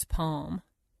Number's palm.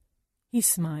 He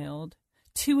smiled,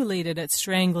 too elated at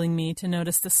strangling me to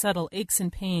notice the subtle aches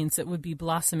and pains that would be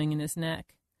blossoming in his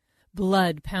neck.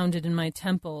 Blood pounded in my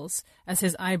temples as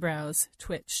his eyebrows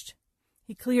twitched.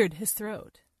 He cleared his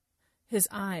throat. His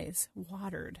eyes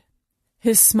watered.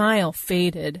 His smile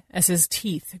faded as his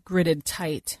teeth gritted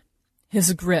tight.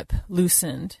 His grip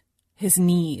loosened. His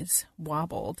knees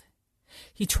wobbled.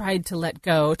 He tried to let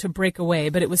go, to break away,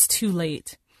 but it was too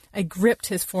late. I gripped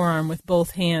his forearm with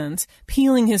both hands,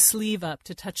 peeling his sleeve up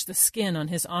to touch the skin on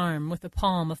his arm with the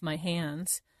palm of my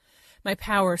hands. My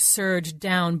power surged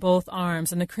down both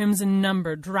arms, and the crimson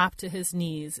number dropped to his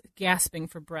knees, gasping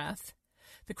for breath.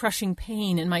 The crushing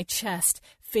pain in my chest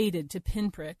faded to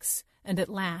pinpricks, and at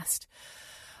last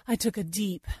I took a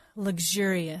deep,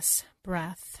 luxurious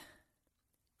breath.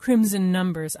 Crimson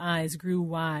Number's eyes grew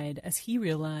wide as he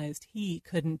realized he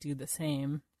couldn't do the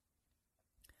same.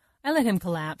 I let him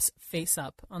collapse face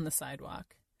up on the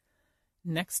sidewalk.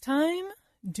 Next time,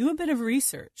 do a bit of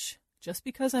research. Just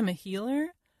because I'm a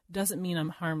healer doesn't mean I'm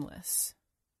harmless.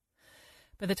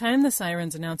 By the time the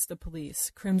sirens announced the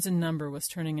police, Crimson Number was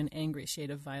turning an angry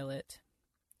shade of violet.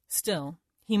 Still,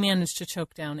 he managed to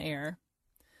choke down air.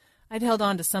 I'd held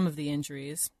on to some of the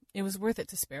injuries. It was worth it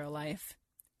to spare a life.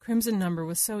 Crimson Number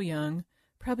was so young,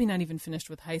 probably not even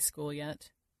finished with high school yet.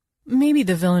 Maybe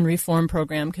the villain reform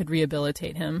program could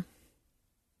rehabilitate him.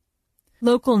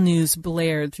 Local news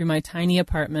blared through my tiny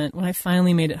apartment when I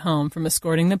finally made it home from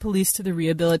escorting the police to the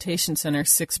rehabilitation center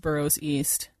 6 boroughs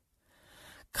east.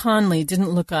 Conley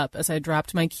didn't look up as I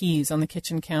dropped my keys on the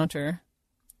kitchen counter.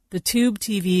 The tube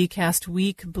TV cast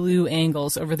weak blue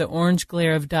angles over the orange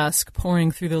glare of dusk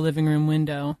pouring through the living room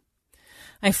window.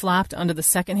 I flopped onto the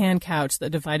second-hand couch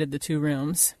that divided the 2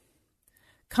 rooms.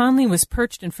 Conley was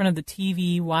perched in front of the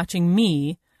TV watching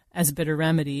me, as Bitter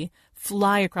Remedy,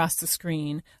 fly across the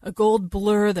screen, a gold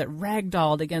blur that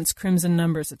ragdolled against Crimson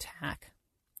Number's attack.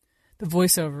 The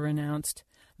voiceover announced,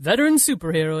 "Veteran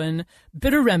superheroine,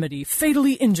 Bitter Remedy,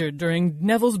 fatally injured during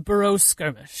Neville's Borough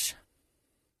skirmish."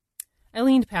 I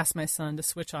leaned past my son to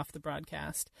switch off the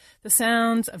broadcast. The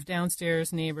sounds of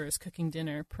downstairs neighbors cooking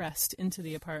dinner pressed into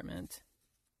the apartment.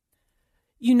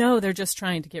 "You know they're just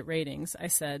trying to get ratings," I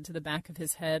said to the back of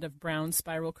his head of brown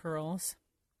spiral curls.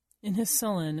 In his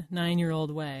sullen,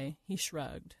 9-year-old way, he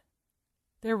shrugged.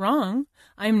 "They're wrong.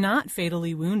 I'm not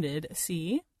fatally wounded,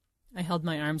 see?" I held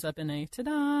my arms up in a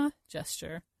ta-da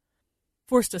gesture.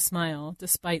 Forced a smile,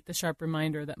 despite the sharp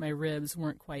reminder that my ribs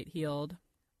weren't quite healed.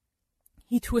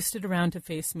 He twisted around to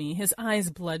face me, his eyes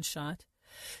bloodshot.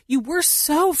 "You were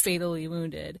so fatally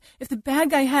wounded. If the bad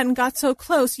guy hadn't got so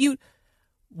close, you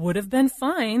would have been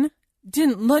fine.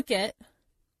 Didn't look it."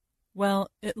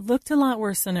 "Well, it looked a lot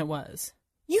worse than it was."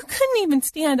 "You couldn't even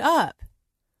stand up."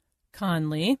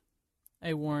 "Conley,"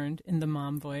 I warned in the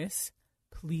mom voice,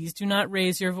 "please do not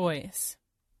raise your voice."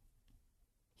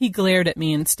 He glared at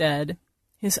me instead,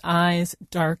 his eyes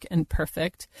dark and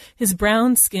perfect. His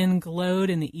brown skin glowed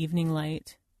in the evening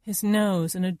light, his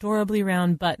nose an adorably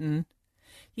round button.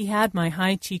 He had my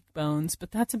high cheekbones,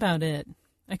 but that's about it.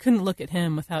 I couldn't look at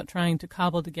him without trying to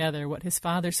cobble together what his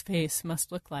father's face must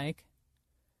look like.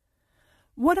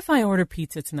 "What if I order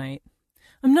pizza tonight?"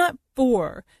 "I'm not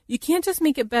 4. You can't just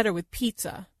make it better with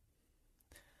pizza."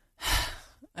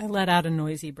 I let out a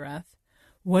noisy breath.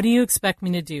 "What do you expect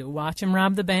me to do, watch him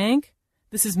rob the bank?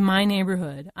 This is my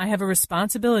neighborhood. I have a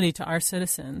responsibility to our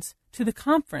citizens, to the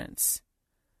conference."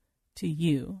 "To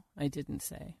you," I didn't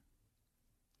say.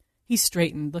 He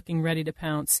straightened, looking ready to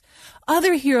pounce.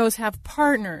 "Other heroes have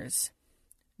partners."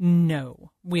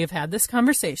 "No, we have had this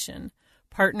conversation.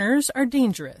 Partners are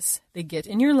dangerous. They get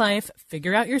in your life,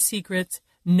 figure out your secrets,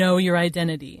 know your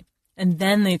identity, and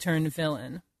then they turn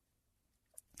villain."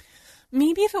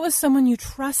 "Maybe if it was someone you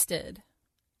trusted."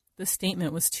 The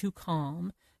statement was too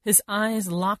calm. His eyes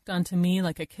locked onto me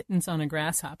like a kitten's on a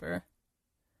grasshopper.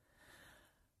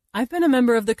 "I've been a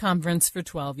member of the conference for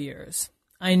 12 years.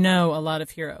 I know a lot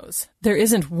of heroes. There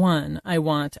isn't one I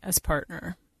want as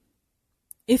partner."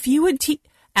 "If you would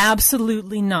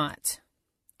Absolutely not."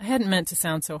 I hadn't meant to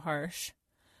sound so harsh.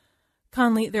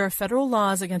 "Conley, there are federal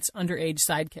laws against underage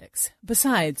sidekicks.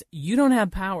 Besides, you don't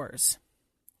have powers."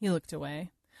 He looked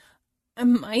away. "I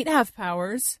might have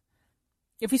powers.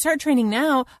 If we start training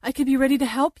now, I could be ready to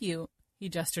help you." He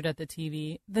gestured at the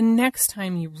TV. "The next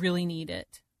time you really need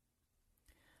it."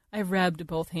 I rubbed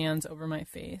both hands over my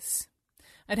face.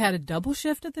 I'd had a double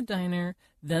shift at the diner,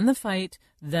 then the fight,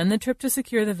 then the trip to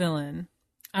secure the villain.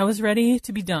 I was ready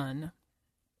to be done.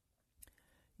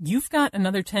 "You've got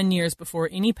another 10 years before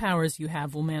any powers you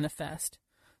have will manifest.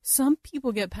 Some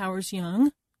people get powers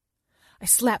young." I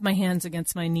slapped my hands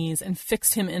against my knees and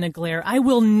fixed him in a glare. "I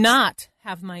will not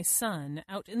have my son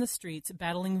out in the streets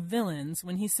battling villains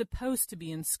when he's supposed to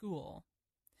be in school.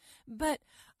 But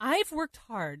I've worked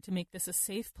hard to make this a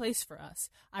safe place for us.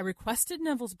 I requested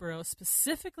Nevillesboro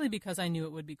specifically because I knew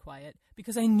it would be quiet,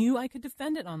 because I knew I could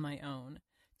defend it on my own.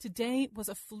 Today was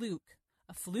a fluke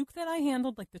that I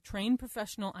handled like the trained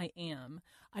professional I am.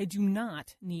 I do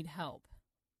not need help.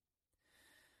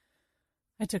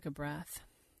 I took a breath,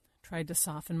 tried to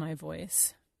soften my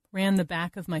voice, ran the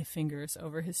back of my fingers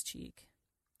over his cheek.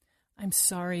 I'm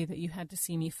sorry that you had to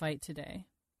see me fight today,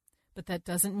 but that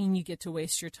doesn't mean you get to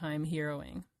waste your time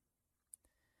heroing.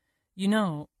 You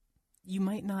know, you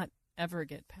might not ever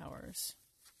get powers.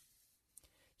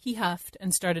 He huffed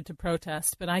and started to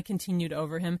protest, but I continued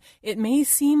over him. It may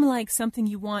seem like something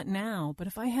you want now, but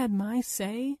if I had my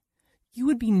say, you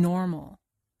would be normal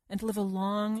and live a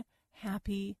long,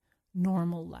 happy,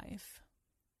 normal life.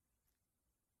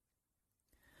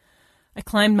 I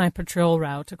climbed my patrol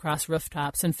route across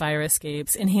rooftops and fire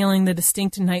escapes, inhaling the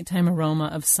distinct nighttime aroma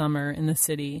of summer in the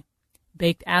city.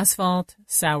 Baked asphalt,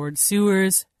 soured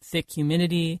sewers, thick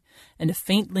humidity, and a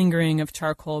faint lingering of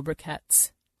charcoal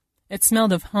briquettes. It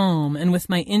smelled of home, and with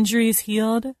my injuries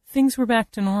healed, things were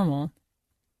back to normal.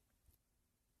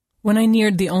 When I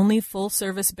neared the only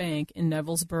full-service bank in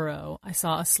Nevillesboro, I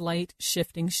saw a slight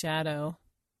shifting shadow.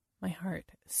 My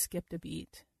heart skipped a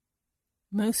beat.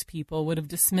 Most people would have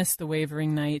dismissed the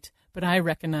wavering knight, but I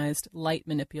recognized light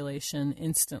manipulation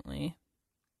instantly.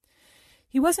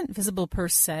 He wasn't visible per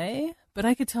se, but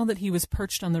I could tell that he was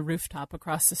perched on the rooftop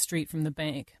across the street from the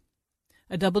bank.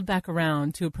 I doubled back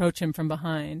around to approach him from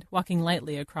behind, walking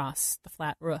lightly across the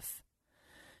flat roof.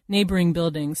 Neighboring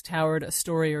buildings towered a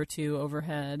story or two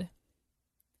overhead.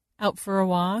 "Out for a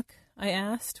walk?" I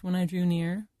asked when I drew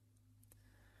near.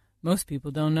 "Most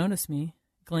people don't notice me,"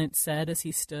 Glint said as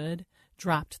he stood,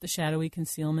 dropped the shadowy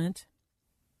concealment.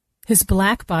 His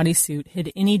black bodysuit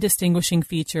hid any distinguishing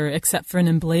feature except for an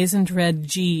emblazoned red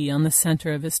G on the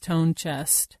center of his toned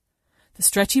chest. The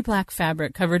stretchy black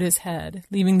fabric covered his head,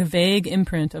 leaving the vague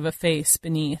imprint of a face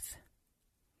beneath.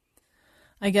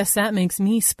 "I guess that makes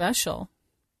me special."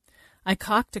 I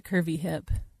cocked a curvy hip.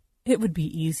 It would be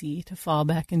easy to fall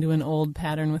back into an old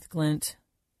pattern with Glint.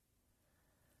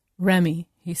 "Remy,"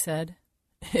 he said.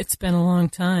 "It's been a long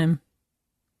time."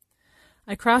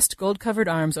 I crossed gold-covered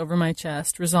arms over my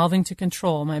chest, resolving to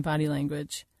control my body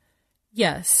language.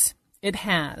 "Yes, it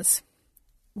has.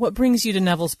 What brings you to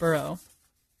Nevillesboro?"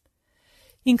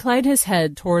 He inclined his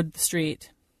head toward the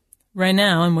street. "Right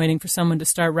now, I'm waiting for someone to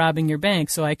start robbing your bank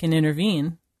so I can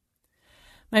intervene."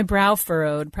 My brow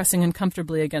furrowed, pressing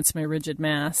uncomfortably against my rigid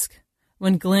mask.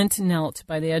 When Glint knelt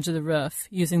by the edge of the roof,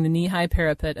 using the knee-high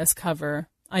parapet as cover,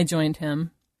 I joined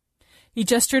him. He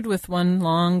gestured with one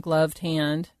long, gloved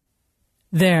hand.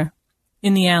 "There,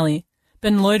 in the alley.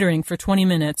 Been loitering for 20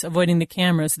 minutes, avoiding the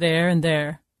cameras there and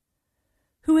there."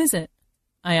 "Who is it?"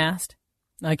 I asked.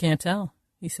 "I can't tell,"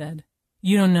 he said.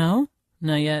 "You don't know?"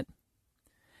 "Not yet."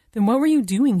 "Then what were you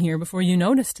doing here before you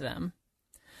noticed them?"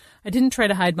 I didn't try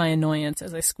to hide my annoyance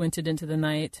as I squinted into the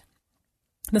night.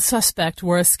 The suspect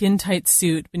wore a skin-tight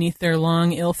suit beneath their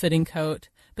long, ill-fitting coat,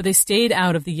 but they stayed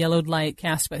out of the yellowed light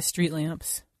cast by street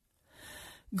lamps.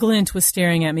 Glint was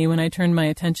staring at me when I turned my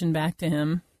attention back to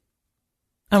him.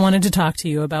 "I wanted to talk to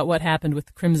you about what happened with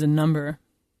the Crimson Number."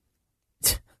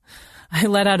 I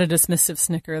let out a dismissive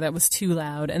snicker that was too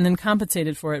loud, and then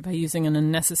compensated for it by using an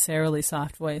unnecessarily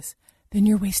soft voice. "Then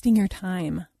you're wasting your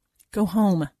time. Go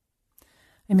home."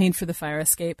 I made for the fire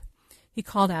escape. He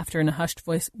called after in a hushed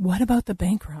voice, "What about the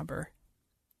bank robber?"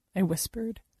 I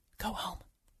whispered, "Go home."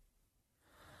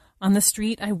 On the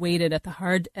street, I waited at the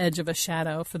hard edge of a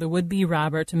shadow for the would-be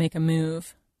robber to make a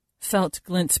move. Felt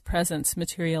Glint's presence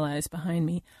materialize behind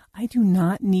me. "I do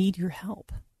not need your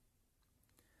help."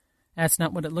 "That's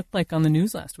not what it looked like on the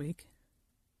news last week."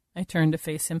 I turned to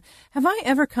face him. "Have I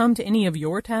ever come to any of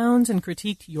your towns and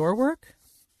critiqued your work?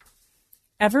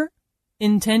 Ever?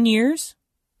 In 10 years?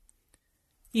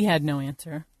 He had no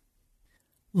answer.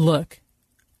 "Look,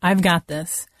 I've got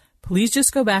this. Please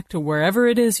just go back to wherever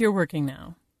it is you're working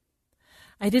now."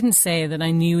 I didn't say that I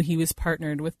knew he was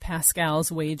partnered with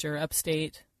Pascal's wager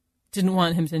upstate. Didn't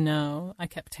want him to know. I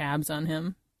kept tabs on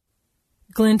him.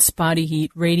 Glint's body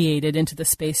heat radiated into the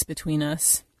space between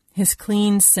us. His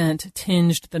clean scent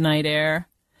tinged the night air.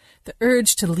 The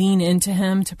urge to lean into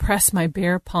him, to press my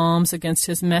bare palms against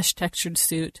his mesh-textured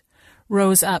suit,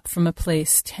 rose up from a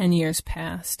place 10 years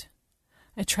past.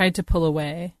 I tried to pull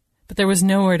away, but there was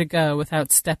nowhere to go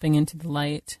without stepping into the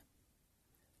light.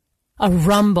 A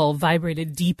rumble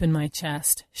vibrated deep in my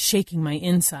chest, shaking my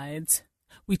insides.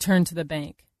 We turned to the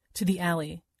bank, to the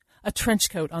alley, a trench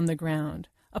coat on the ground,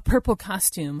 a purple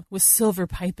costume with silver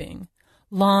piping,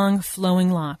 long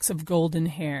flowing locks of golden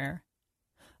hair.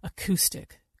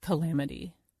 Acoustic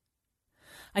calamity.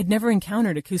 I'd never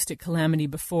encountered acoustic calamity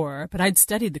before, but I'd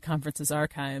studied the conference's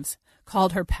archives,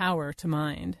 called her power to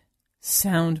mind.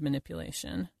 Sound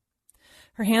manipulation.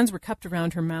 Her hands were cupped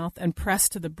around her mouth and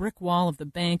pressed to the brick wall of the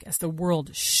bank as the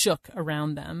world shook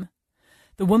around them.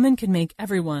 The woman could make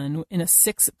everyone in a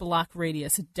 6-block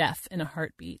radius deaf in a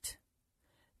heartbeat.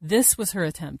 This was her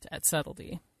attempt at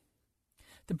subtlety.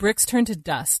 The bricks turned to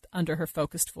dust under her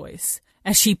focused voice.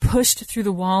 As she pushed through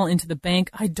the wall into the bank,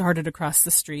 I darted across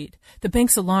the street. The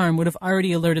bank's alarm would have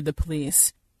already alerted the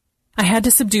police. I had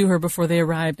to subdue her before they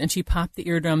arrived, and she popped the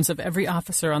eardrums of every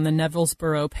officer on the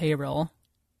Nevillsboro payroll.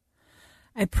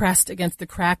 I pressed against the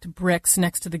cracked bricks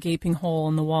next to the gaping hole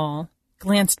in the wall,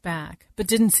 glanced back, but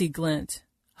didn't see Glint,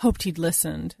 hoped he'd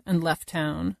listened, and left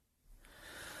town.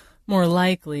 More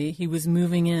likely, he was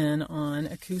moving in on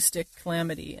acoustic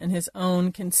calamity in his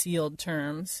own concealed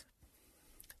terms.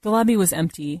 The lobby was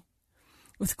empty.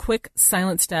 With quick,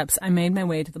 silent steps, I made my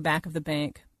way to the back of the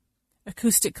bank.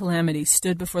 Acoustic calamity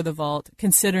stood before the vault,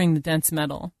 considering the dense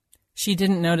metal. She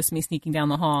didn't notice me sneaking down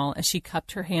the hall as she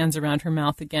cupped her hands around her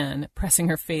mouth again, pressing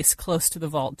her face close to the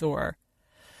vault door.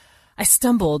 I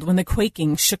stumbled when the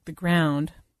quaking shook the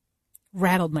ground,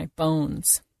 rattled my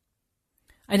bones.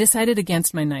 I decided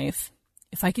against my knife.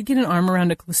 If I could get an arm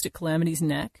around acoustic calamity's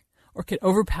neck, or could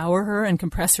overpower her and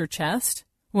compress her chest,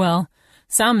 well,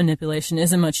 sound manipulation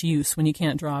isn't much use when you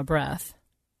can't draw a breath.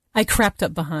 I crept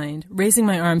up behind, raising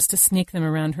my arms to snake them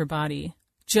around her body.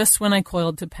 Just when I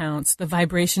coiled to pounce, the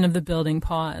vibration of the building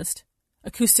paused.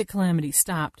 Acoustic calamity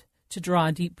stopped to draw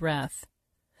a deep breath.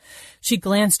 She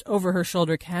glanced over her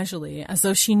shoulder casually, as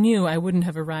though she knew I wouldn't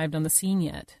have arrived on the scene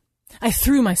yet. I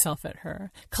threw myself at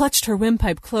her, clutched her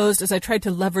windpipe closed as I tried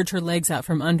to leverage her legs out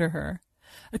from under her.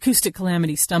 Acoustic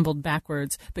calamity stumbled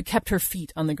backwards, but kept her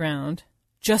feet on the ground.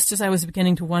 Just as I was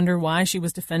beginning to wonder why she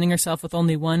was defending herself with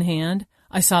only one hand,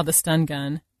 I saw the stun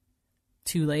gun.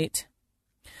 Too late.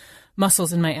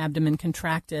 Muscles in my abdomen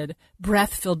contracted.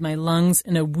 Breath filled my lungs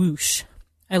in a whoosh.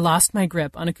 I lost my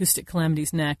grip on acoustic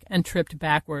calamity's neck and tripped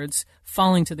backwards,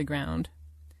 falling to the ground.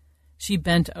 She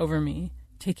bent over me,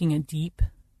 taking a deep,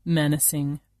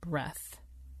 menacing breath.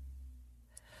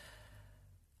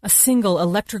 A single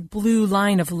electric blue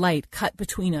line of light cut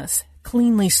between us,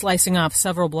 cleanly slicing off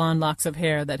several blonde locks of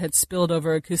hair that had spilled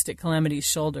over acoustic calamity's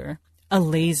shoulder. A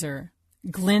laser.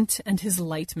 Glint and his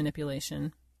light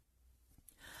manipulation.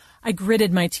 I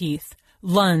gritted my teeth,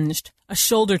 lunged, a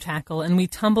shoulder tackle, and we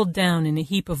tumbled down in a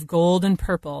heap of gold and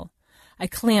purple. I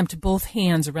clamped both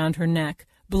hands around her neck,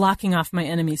 blocking off my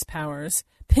enemy's powers,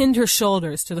 pinned her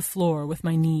shoulders to the floor with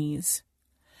my knees.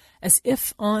 As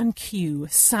if on cue,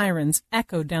 sirens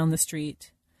echoed down the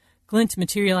street. Glint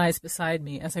materialized beside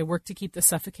me as I worked to keep the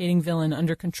suffocating villain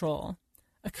under control.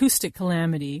 Acoustic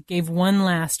calamity gave one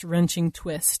last wrenching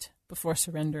twist before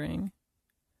surrendering.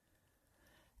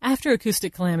 After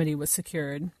acoustic calamity was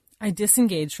secured, I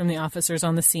disengaged from the officers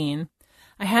on the scene.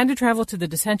 I had to travel to the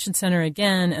detention center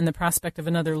again, and the prospect of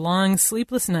another long,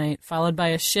 sleepless night, followed by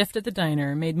a shift at the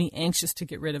diner, made me anxious to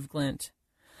get rid of Glint.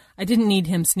 I didn't need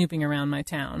him snooping around my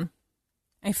town.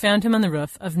 I found him on the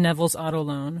roof of Neville's Auto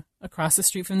Loan, across the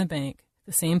street from the bank,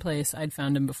 the same place I'd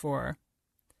found him before.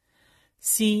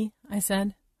 "See," I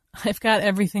said, "I've got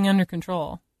everything under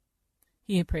control."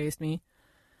 He appraised me.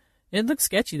 "It looked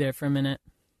sketchy there for a minute."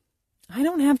 "I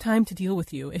don't have time to deal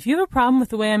with you. If you have a problem with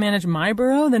the way I manage my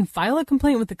borough, then file a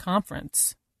complaint with the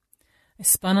conference." I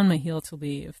spun on my heel to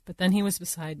leave, but then he was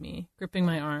beside me, gripping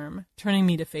my arm, turning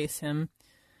me to face him.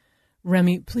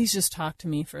 "Remy, please just talk to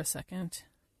me for a second."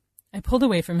 I pulled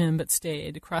away from him but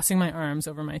stayed, crossing my arms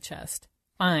over my chest.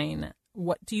 "Fine.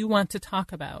 What do you want to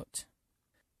talk about?"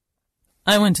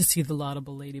 "I went to see the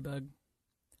laudable Ladybug."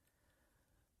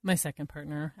 My second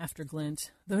partner, after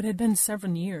Glint, though it had been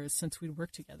 7 years since we'd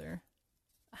worked together.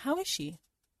 "How is she?"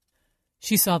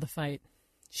 "She saw the fight.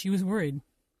 She was worried."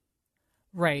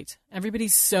 "Right.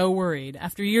 Everybody's so worried.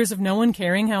 After years of no one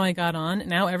caring how I got on,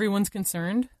 now everyone's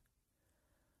concerned."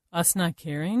 "Us not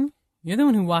caring? You're the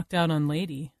one who walked out on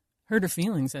Lady. Hurt her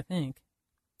feelings, I think."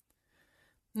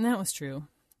 And that was true.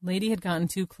 Lady had gotten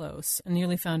too close and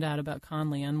nearly found out about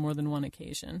Conley on more than one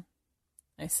occasion.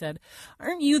 I said,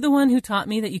 "Aren't you the one who taught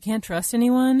me that you can't trust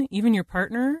anyone, even your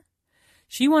partner?"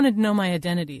 She wanted to know my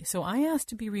identity, so I asked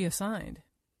to be reassigned.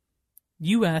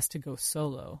 "You asked to go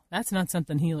solo. That's not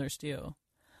something healers do."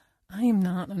 "I am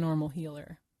not a normal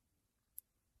healer."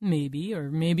 "Maybe,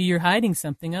 or maybe you're hiding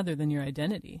something other than your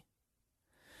identity."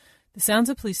 The sounds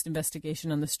of police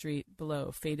investigation on the street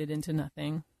below faded into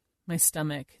nothing. My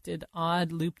stomach did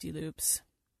odd loop-de-loops.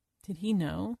 Did he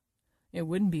know? It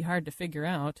wouldn't be hard to figure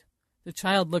out. The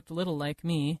child looked a little like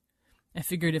me. I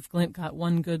figured if Glint got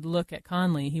one good look at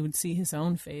Conley, he would see his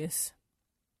own face.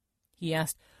 He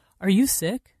asked, "Are you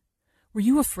sick? Were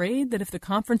you afraid that if the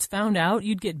conference found out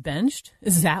you'd get benched?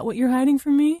 Is that what you're hiding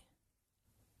from me?"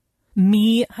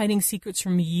 Me hiding secrets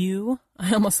from you?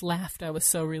 I almost laughed. I was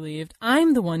so relieved.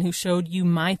 I'm the one who showed you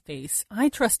my face. I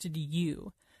trusted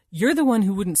you. You're the one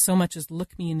who wouldn't so much as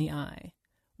look me in the eye.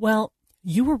 Well,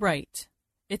 you were right.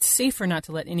 It's safer not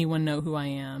to let anyone know who I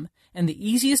am, and the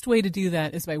easiest way to do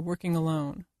that is by working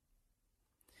alone.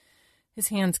 His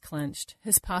hands clenched,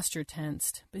 his posture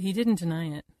tensed, but he didn't deny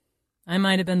it. I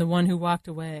might have been the one who walked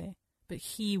away, but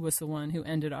he was the one who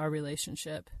ended our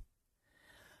relationship.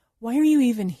 "Why are you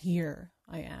even here?"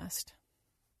 I asked.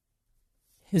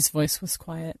 His voice was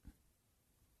quiet.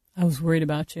 "I was worried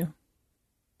about you."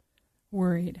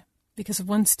 Worried. Because of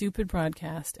one stupid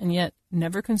broadcast, and yet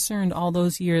never concerned all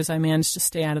those years I managed to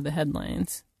stay out of the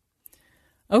headlines.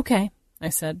 "Okay," I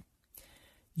said.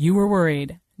 "You were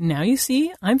worried. Now you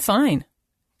see, I'm fine.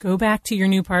 Go back to your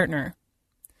new partner."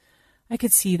 I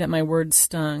could see that my words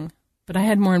stung, but I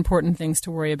had more important things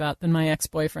to worry about than my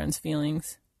ex-boyfriend's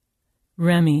feelings.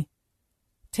 "Remy,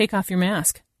 take off your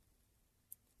mask."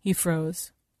 He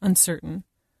froze, uncertain.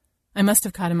 I must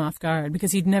have caught him off guard,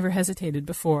 because he'd never hesitated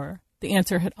before. The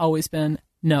answer had always been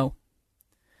no.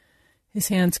 His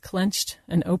hands clenched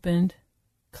and opened,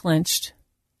 clenched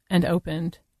and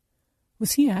opened.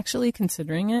 Was he actually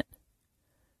considering it?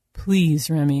 "Please,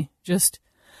 Remy, just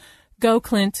go,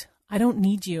 Clint. I don't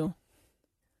need you."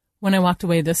 When I walked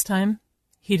away this time,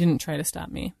 he didn't try to stop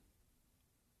me.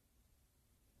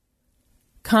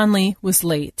 Conley was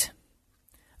late.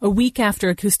 A week after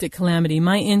acoustic calamity,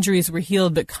 my injuries were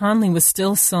healed, but Conley was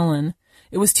still sullen.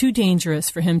 It was too dangerous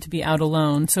for him to be out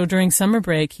alone, so during summer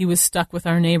break he was stuck with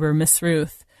our neighbor, Miss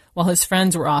Ruth, while his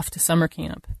friends were off to summer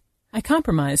camp. I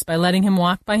compromised by letting him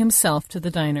walk by himself to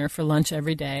the diner for lunch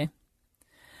every day.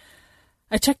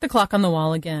 I checked the clock on the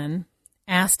wall again,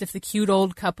 asked if the cute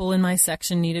old couple in my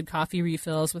section needed coffee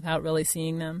refills without really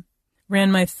seeing them,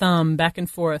 ran my thumb back and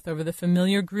forth over the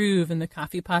familiar groove in the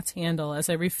coffee pot's handle as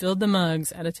I refilled the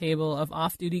mugs at a table of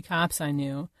off-duty cops I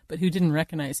knew, but who didn't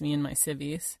recognize me in my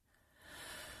civvies.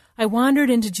 I wandered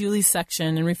into Julie's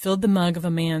section and refilled the mug of a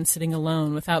man sitting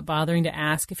alone without bothering to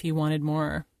ask if he wanted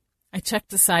more. I checked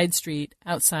the side street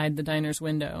outside the diner's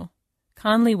window.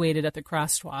 Conley waited at the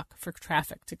crosswalk for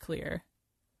traffic to clear.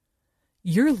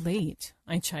 "You're late,"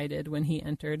 I chided when he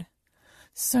entered.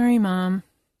 "Sorry, Mom."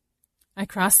 I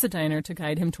crossed the diner to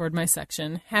guide him toward my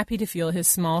section, happy to feel his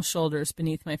small shoulders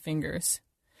beneath my fingers.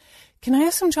 "Can I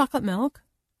have some chocolate milk?"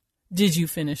 "Did you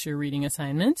finish your reading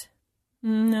assignment?"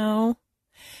 "No."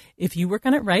 "If you work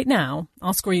on it right now,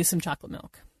 I'll score you some chocolate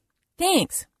milk."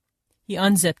 "Thanks." He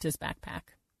unzipped his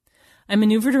backpack. I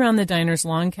maneuvered around the diner's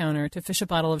long counter to fish a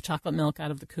bottle of chocolate milk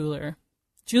out of the cooler.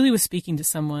 Julie was speaking to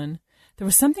someone. There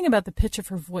was something about the pitch of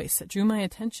her voice that drew my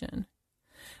attention.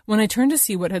 When I turned to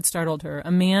see what had startled her,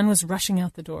 a man was rushing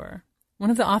out the door.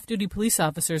 One of the off-duty police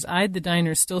officers eyed the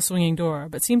diner's still swinging door,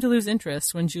 but seemed to lose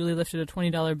interest when Julie lifted a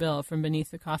 $20 bill from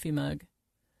beneath the coffee mug.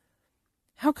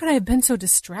 How could I have been so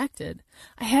distracted?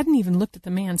 I hadn't even looked at the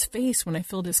man's face when I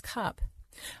filled his cup.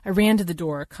 I ran to the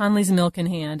door, Conley's milk in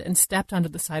hand, and stepped onto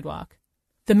the sidewalk.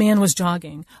 The man was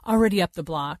jogging, already up the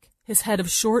block, his head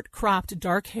of short, cropped,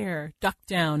 dark hair ducked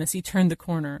down as he turned the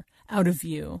corner, out of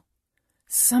view.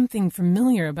 Something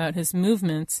familiar about his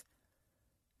movements.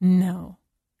 No,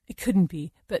 it couldn't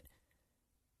be, but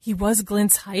he was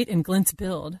Glint's height and Glint's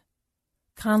build.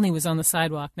 Conley was on the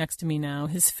sidewalk next to me now,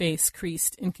 his face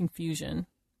creased in confusion.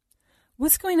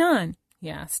 "What's going on?" he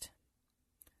asked.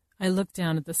 I looked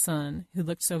down at the son, who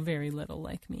looked so very little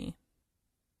like me.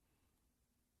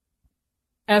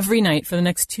 Every night for the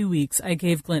next 2 weeks, I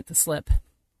gave Glint the slip.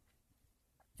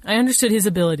 I understood his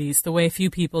abilities the way few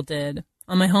people did.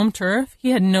 On my home turf,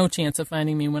 he had no chance of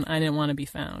finding me when I didn't want to be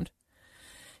found.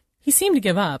 He seemed to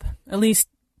give up. At least,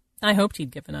 I hoped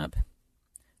he'd given up.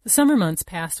 The summer months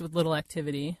passed with little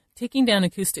activity. Taking down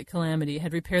acoustic calamity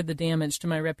had repaired the damage to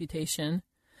my reputation.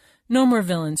 No more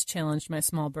villains challenged my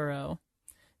small burrow.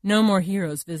 No more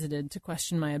heroes visited to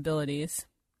question my abilities.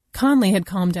 Conley had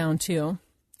calmed down, too.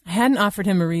 I hadn't offered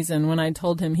him a reason when I'd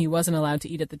told him he wasn't allowed to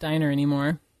eat at the diner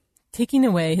anymore. Taking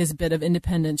away his bit of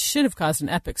independence should have caused an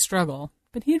epic struggle,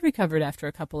 but he'd recovered after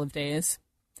a couple of days.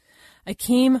 I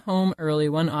came home early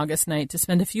one August night to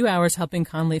spend a few hours helping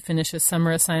Conley finish his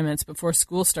summer assignments before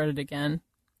school started again.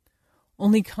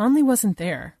 Only Conley wasn't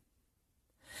there.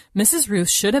 Mrs. Ruth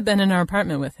should have been in our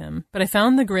apartment with him, but I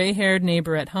found the gray-haired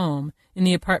neighbor at home in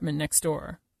the apartment next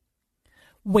door.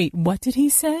 "Wait, what did he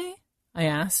say?" I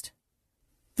asked.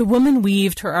 The woman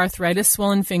weaved her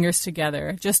arthritis-swollen fingers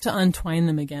together just to untwine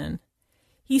them again.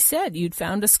 "He said you'd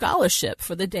found a scholarship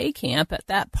for the day camp at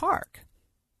that park."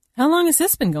 How long has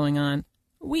this been going on?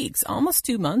 Weeks, almost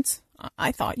 2 months.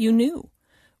 I thought you knew.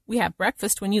 We have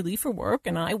breakfast when you leave for work,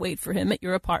 and I wait for him at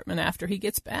your apartment after he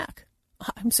gets back.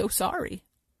 I'm so sorry.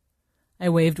 I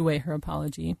waved away her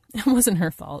apology. It wasn't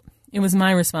her fault. It was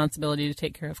my responsibility to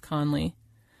take care of Conley.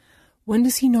 When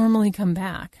does he normally come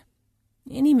back?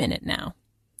 Any minute now.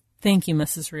 Thank you,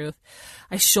 Mrs. Ruth.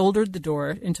 I shouldered the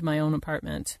door into my own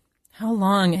apartment. How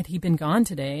long had he been gone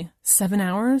today? 7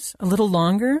 hours? A little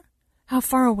longer? How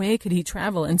far away could he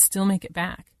travel and still make it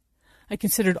back? I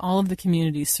considered all of the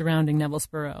communities surrounding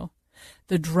Nevillsboro.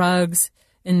 The drugs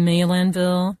in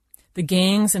Maylanville, the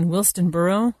gangs in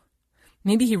Wilstonboro.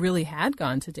 Maybe he really had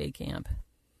gone to day camp.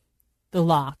 The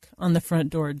lock on the front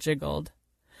door jiggled.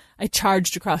 I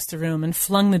charged across the room and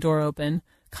flung the door open.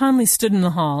 Conley stood in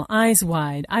the hall, eyes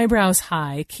wide, eyebrows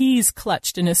high, keys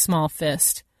clutched in his small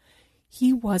fist.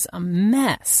 He was a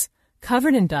mess,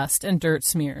 covered in dust and dirt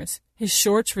smears. His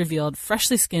shorts revealed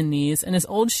freshly skinned knees, and his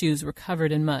old shoes were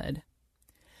covered in mud.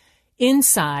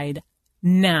 Inside,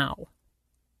 now.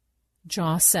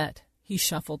 Jaw set, he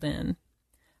shuffled in.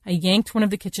 I yanked one of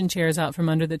the kitchen chairs out from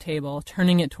under the table,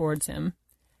 turning it towards him.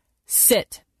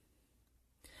 Sit.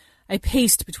 I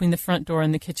paced between the front door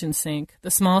and the kitchen sink, the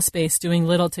small space doing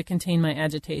little to contain my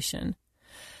agitation.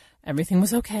 Everything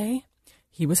was okay.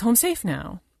 He was home safe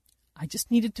now. I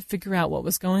just needed to figure out what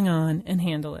was going on and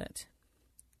handle it.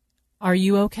 Are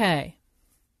you okay?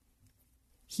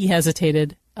 He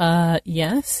hesitated.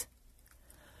 Yes?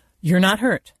 You're not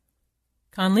hurt.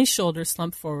 Conley's shoulders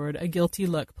slumped forward. A guilty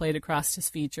look played across his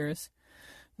features.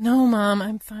 No, Mom,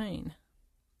 I'm fine.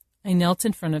 I knelt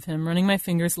in front of him, running my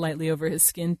fingers lightly over his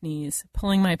skinned knees,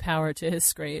 pulling my power to his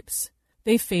scrapes.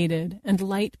 They faded, and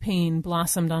light pain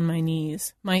blossomed on my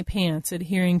knees, my pants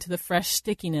adhering to the fresh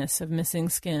stickiness of missing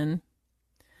skin.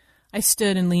 I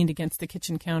stood and leaned against the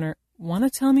kitchen counter. Want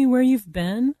to tell me where you've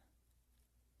been?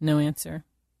 No answer.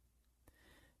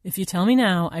 If you tell me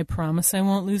now, I promise I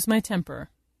won't lose my temper.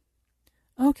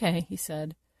 Okay, he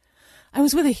said. I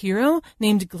was with a hero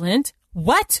named Glint.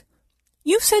 What?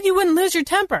 You said you wouldn't lose your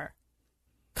temper.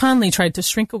 Conley tried to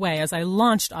shrink away as I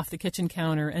launched off the kitchen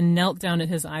counter and knelt down at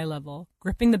his eye level,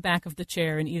 gripping the back of the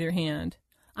chair in either hand.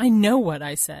 I know what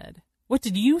I said. What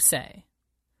did you say?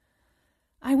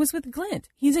 I was with Glint.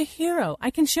 He's a hero.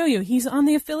 I can show you. He's on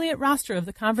the affiliate roster of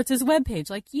the conference's webpage,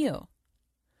 like you.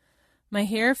 My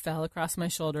hair fell across my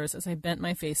shoulders as I bent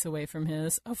my face away from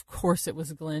his. Of course it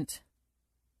was Glint.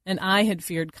 And I had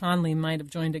feared Conley might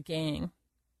have joined a gang.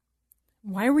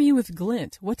 Why were you with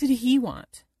Glint? What did he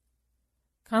want?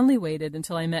 Conley waited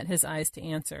until I met his eyes to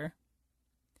answer.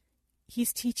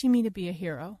 He's teaching me to be a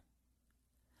hero.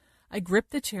 I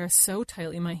gripped the chair so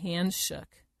tightly my hands shook,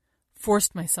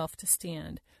 forced myself to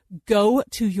stand. Go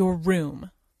to your room.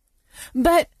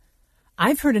 But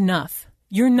I've heard enough.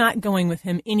 You're not going with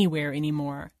him anywhere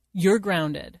anymore. You're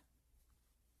grounded.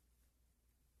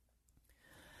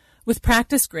 With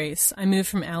practiced grace, I moved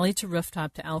from alley to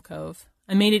rooftop to alcove.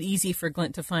 I made it easy for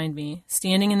Glint to find me,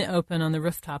 standing in the open on the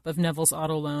rooftop of Neville's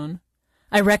auto loan.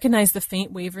 I recognized the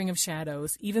faint wavering of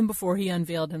shadows even before he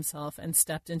unveiled himself and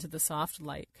stepped into the soft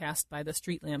light cast by the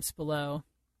street lamps below.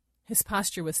 His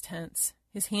posture was tense,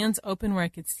 his hands open where I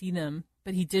could see them,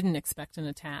 but he didn't expect an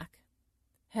attack.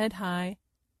 Head high,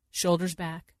 shoulders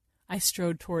back, I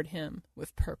strode toward him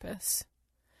with purpose.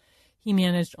 He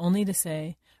managed only to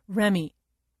say, Remy,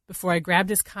 before I grabbed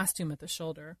his costume at the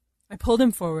shoulder. I pulled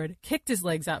him forward, kicked his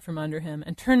legs out from under him,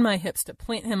 and turned my hips to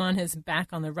plant him on his back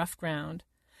on the rough ground.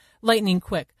 Lightning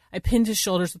quick, I pinned his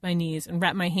shoulders with my knees and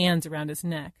wrapped my hands around his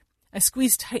neck. I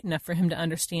squeezed tight enough for him to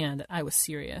understand that I was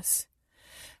serious.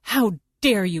 How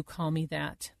dare you call me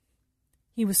that?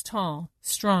 He was tall,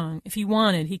 strong. If he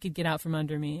wanted, he could get out from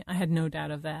under me. I had no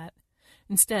doubt of that.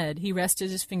 Instead, he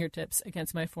rested his fingertips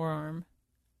against my forearm.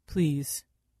 Please.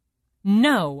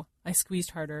 No, I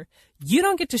squeezed harder. You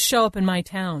don't get to show up in my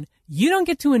town. You don't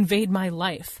get to invade my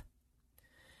life.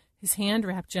 His hand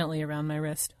wrapped gently around my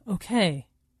wrist. Okay.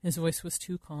 His voice was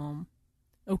too calm.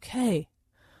 Okay.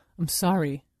 I'm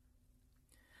sorry.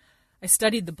 I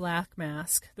studied the black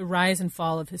mask, the rise and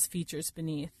fall of his features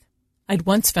beneath. I'd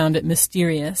once found it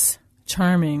mysterious,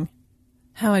 charming.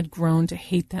 How I'd grown to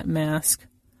hate that mask.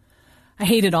 I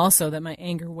hated also that my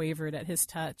anger wavered at his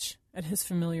touch, at his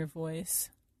familiar voice.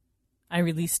 I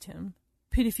released him,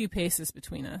 put a few paces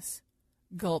between us,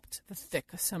 gulped the thick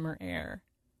summer air.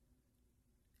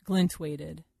 Glint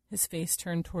waited, his face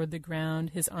turned toward the ground,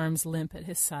 his arms limp at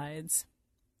his sides.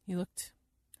 He looked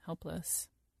helpless.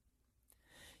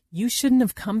 You shouldn't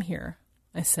have come here,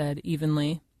 I said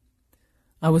evenly.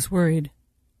 I was worried.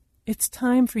 It's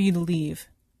time for you to leave.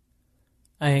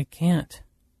 I can't,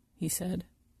 he said.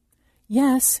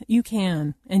 Yes, you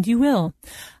can, and you will.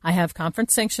 I have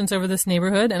conference sanctions over this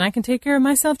neighborhood, and I can take care of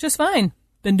myself just fine.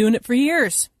 Been doing it for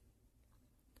years.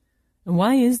 And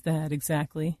why is that,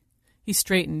 exactly? He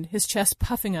straightened, his chest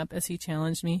puffing up as he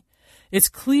challenged me. It's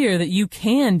clear that you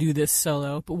can do this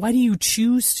solo, but why do you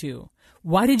choose to?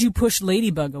 Why did you push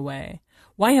Ladybug away?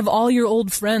 Why have all your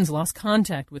old friends lost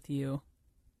contact with you?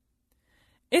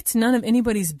 It's none of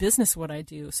anybody's business what I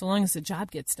do, so long as the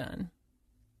job gets done.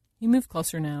 He moved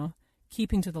closer now,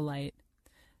 keeping to the light.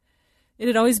 It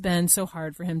had always been so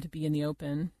hard for him to be in the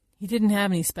open. He didn't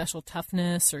have any special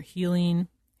toughness or healing.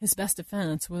 His best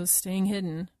defense was staying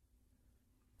hidden.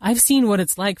 I've seen what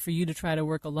it's like for you to try to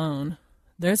work alone.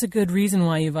 There's a good reason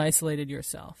why you've isolated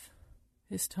yourself.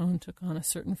 His tone took on a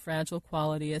certain fragile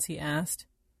quality as he asked,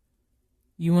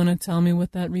 You want to tell me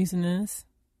what that reason is?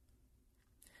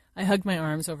 I hugged my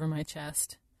arms over my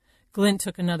chest. Glint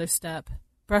took another step,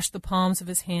 brushed the palms of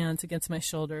his hands against my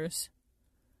shoulders.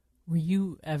 Were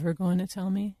you ever going to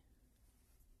tell me?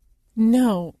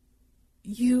 No,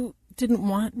 you didn't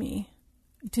want me.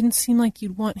 It didn't seem like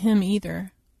you'd want him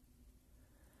either.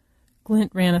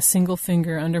 Glint ran a single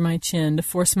finger under my chin to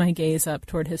force my gaze up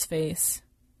toward his face.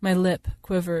 My lip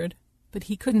quivered, but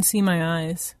he couldn't see my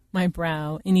eyes, my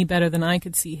brow, any better than I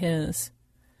could see his.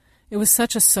 It was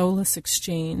such a soulless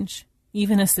exchange,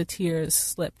 even as the tears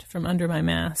slipped from under my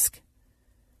mask.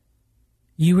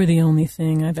 You were the only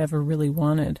thing I've ever really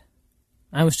wanted.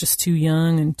 I was just too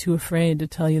young and too afraid to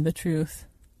tell you the truth.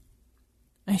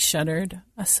 I shuddered,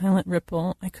 a silent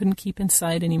ripple I couldn't keep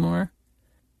inside anymore.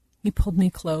 He pulled me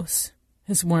close,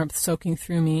 his warmth soaking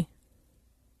through me.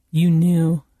 You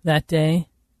knew that day.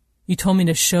 You told me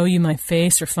to show you my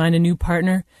face or find a new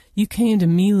partner. You came to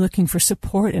me looking for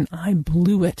support, and I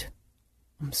blew it.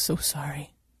 I'm so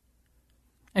sorry.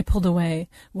 I pulled away,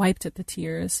 wiped at the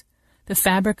tears. The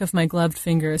fabric of my gloved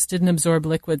fingers didn't absorb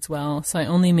liquids well, so I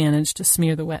only managed to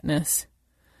smear the wetness.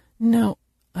 No,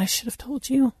 I should have told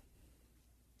you.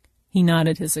 He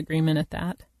nodded his agreement at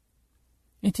that.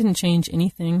 It didn't change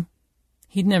anything.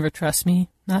 He'd never trust me.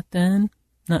 Not then,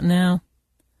 not now.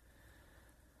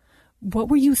 What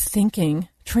were you thinking?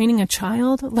 Training a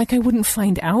child like I wouldn't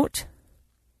find out?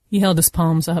 He held his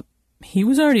palms up. He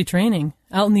was already training,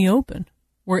 out in the open,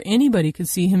 where anybody could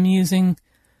see him using...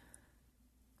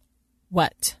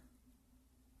 What?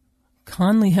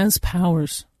 Conley has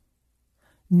powers.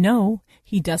 No,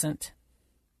 he doesn't.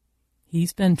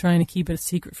 He's been trying to keep it a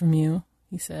secret from you,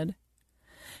 he said.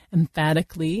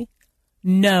 Emphatically,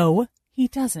 no, he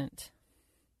doesn't.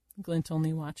 Glint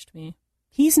only watched me.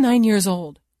 He's 9 years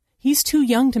old. He's too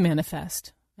young to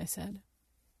manifest, I said.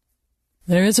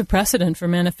 There is a precedent for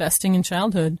manifesting in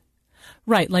childhood.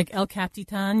 Right, like El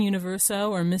Capitan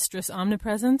Universo or Mistress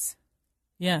Omnipresence?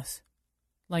 Yes,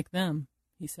 like them,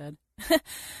 he said.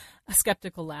 A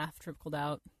skeptical laugh trickled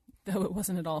out, though it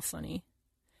wasn't at all funny.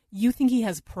 You think he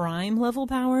has prime-level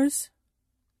powers?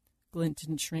 Glint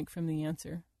didn't shrink from the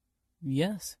answer.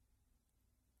 Yes.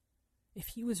 If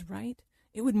he was right,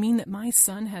 it would mean that my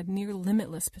son had near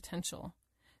limitless potential.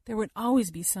 There would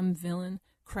always be some villain,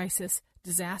 crisis,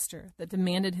 disaster that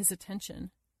demanded his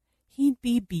attention. He'd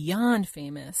be beyond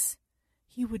famous.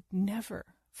 He would never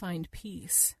find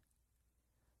peace.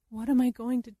 What am I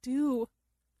going to do?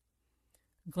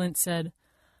 Glint said,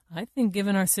 I think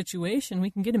given our situation,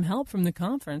 we can get him help from the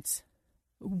conference.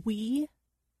 We?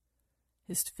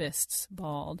 His fists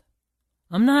balled.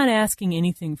 I'm not asking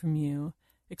anything from you,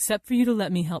 except for you to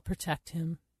let me help protect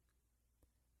him.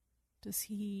 Does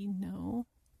he know?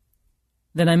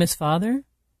 That I'm his father?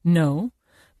 No,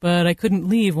 but I couldn't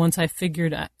leave once I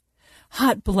figured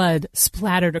Hot blood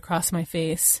splattered across my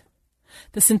face.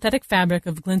 The synthetic fabric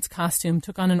of Glint's costume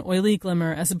took on an oily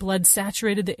glimmer as blood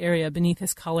saturated the area beneath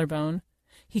his collarbone.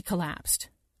 He collapsed.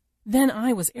 Then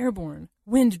I was airborne,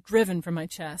 wind driven from my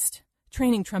chest.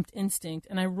 Training trumped instinct,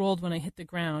 and I rolled when I hit the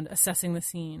ground, assessing the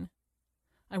scene.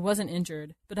 I wasn't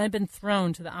injured, but I'd been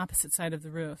thrown to the opposite side of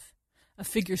the roof. A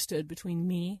figure stood between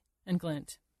me and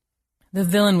Glint. The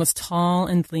villain was tall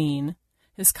and lean,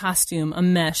 his costume a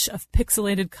mesh of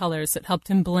pixelated colors that helped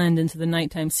him blend into the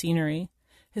nighttime scenery.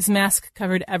 His mask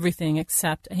covered everything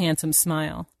except a handsome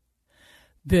smile.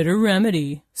 Bitter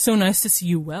remedy. So nice to see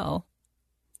you well.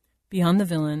 Beyond the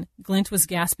villain, Glint was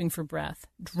gasping for breath,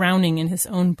 drowning in his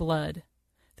own blood.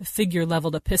 The figure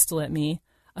leveled a pistol at me.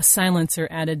 A silencer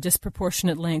added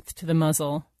disproportionate length to the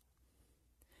muzzle.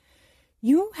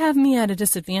 You have me at a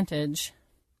disadvantage.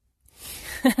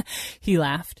 He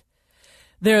laughed.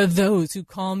 There are those who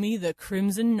call me the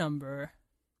Crimson Number.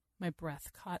 My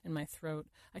breath caught in my throat.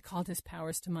 I called his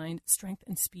powers to mind, strength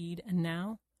and speed, and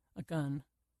now a gun.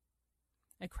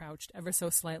 I crouched ever so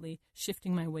slightly,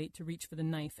 shifting my weight to reach for the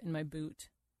knife in my boot.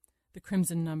 The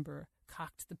crimson number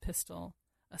cocked the pistol.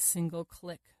 A single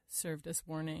click served as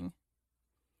warning.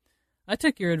 "I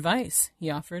took your advice," he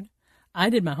offered. "I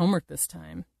did my homework this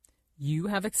time. You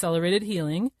have accelerated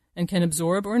healing and can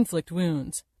absorb or inflict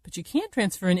wounds, but you can't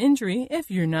transfer an injury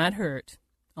if you're not hurt.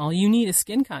 All you need is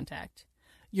skin contact.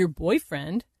 Your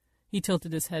boyfriend," he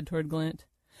tilted his head toward Glint,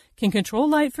 "can control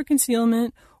light for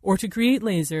concealment or to create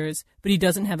lasers, but he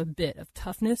doesn't have a bit of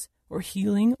toughness or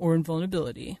healing or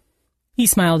invulnerability." He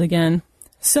smiled again.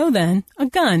 "So then, a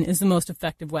gun is the most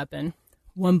effective weapon.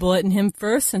 One bullet in him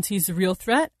first, since he's the real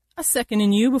threat, a second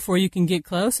in you before you can get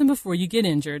close and before you get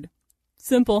injured.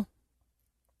 Simple."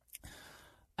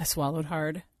 I swallowed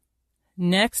hard.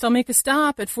 "Next, I'll make a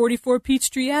stop at 44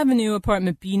 Peachtree Avenue,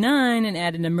 apartment B9, and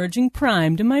add an emerging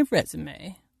prime to my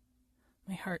resume."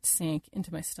 My heart sank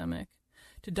into my stomach.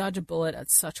 To dodge a bullet at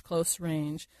such close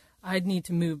range, I'd need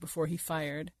to move before he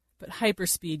fired, but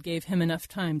hyperspeed gave him enough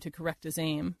time to correct his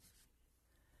aim.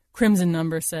 Crimson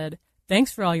Number said,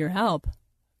 "Thanks for all your help.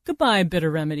 Goodbye,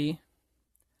 Bitter Remedy."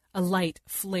 A light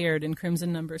flared in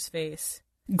Crimson Number's face.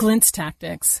 Glint's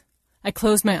tactics. I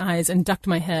closed my eyes and ducked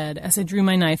my head as I drew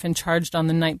my knife and charged on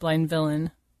the night-blind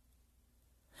villain.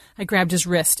 I grabbed his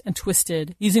wrist and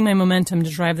twisted, using my momentum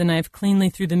to drive the knife cleanly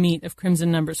through the meat of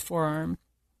Crimson Number's forearm.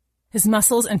 His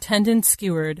muscles and tendons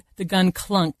skewered, the gun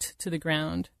clunked to the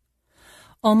ground.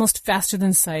 Almost faster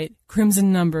than sight,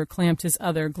 Crimson Number clamped his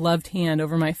other gloved hand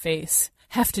over my face,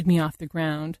 hefted me off the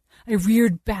ground. I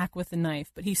reared back with the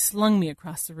knife, but he slung me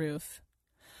across the roof.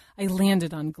 I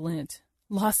landed on Glint,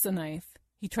 lost the knife.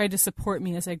 He tried to support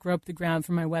me as I groped the ground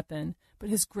for my weapon, but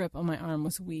his grip on my arm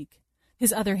was weak.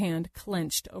 His other hand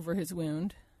clenched over his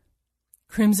wound.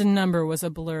 Crimson Number was a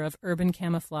blur of urban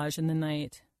camouflage in the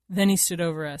night. Then he stood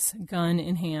over us, gun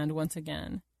in hand once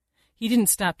again. He didn't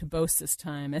stop to boast this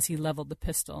time as he leveled the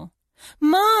pistol.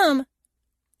 "Mom!"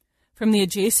 From the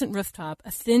adjacent rooftop, a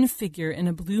thin figure in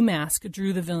a blue mask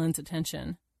drew the villain's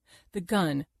attention. The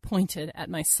gun pointed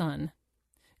at my son.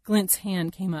 Glint's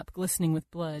hand came up, glistening with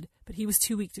blood, but he was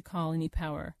too weak to call any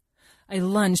power. I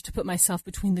lunged to put myself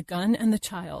between the gun and the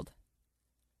child.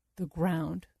 The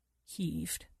ground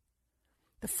heaved.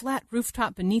 The flat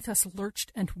rooftop beneath us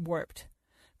lurched and warped.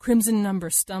 Crimson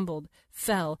Number stumbled,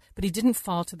 fell, but he didn't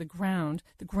fall to the ground.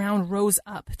 The ground rose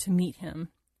up to meet him.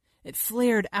 It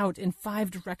flared out in 5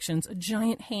 directions, a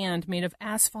giant hand made of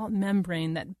asphalt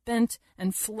membrane that bent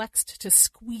and flexed to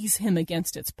squeeze him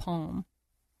against its palm.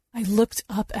 I looked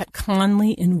up at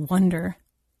Conley in wonder.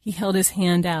 He held his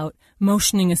hand out,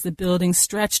 motioning as the building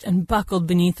stretched and buckled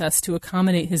beneath us to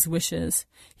accommodate his wishes.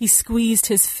 He squeezed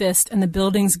his fist, and the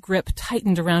building's grip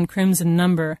tightened around Crimson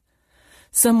Number.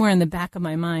 Somewhere in the back of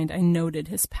my mind, I noted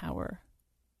his power.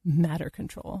 Matter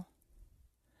control.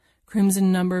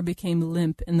 Crimson Number became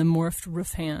limp in the morphed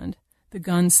roof hand. The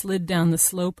gun slid down the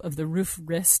slope of the roof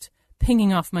wrist,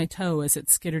 pinging off my toe as it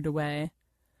skittered away.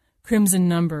 Crimson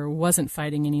Number wasn't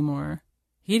fighting anymore.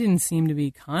 He didn't seem to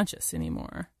be conscious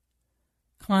anymore.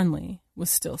 Conley was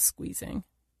still squeezing.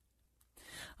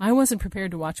 I wasn't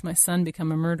prepared to watch my son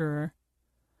become a murderer,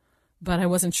 but I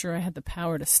wasn't sure I had the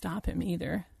power to stop him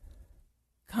either.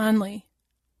 "Conley."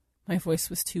 My voice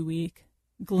was too weak.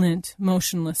 Glint,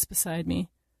 motionless beside me.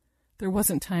 There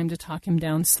wasn't time to talk him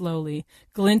down slowly.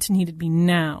 Glint needed me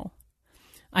now.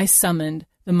 I summoned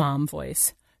the mom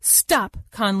voice. "Stop,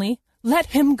 Conley! Let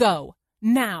him go!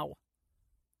 Now!"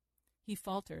 He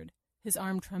faltered, his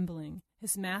arm trembling,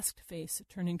 his masked face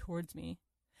turning towards me.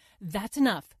 "That's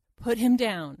enough. Put him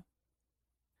down."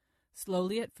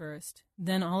 Slowly at first,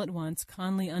 then all at once,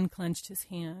 Conley unclenched his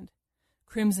hand.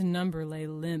 Crimson Number lay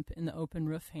limp in the open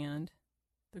roof hand.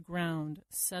 The ground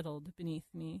settled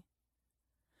beneath me.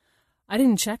 I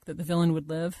didn't check that the villain would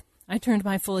live. I turned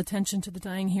my full attention to the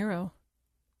dying hero.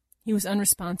 He was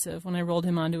unresponsive when I rolled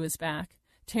him onto his back,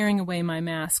 tearing away my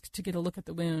mask to get a look at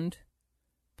the wound.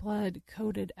 Blood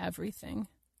coated everything.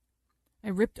 I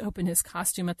ripped open his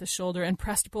costume at the shoulder and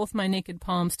pressed both my naked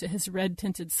palms to his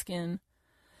red-tinted skin.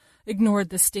 Ignored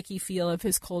the sticky feel of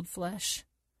his cold flesh.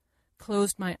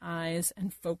 Closed my eyes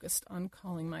and focused on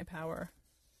calling my power.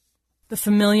 The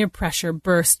familiar pressure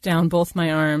burst down both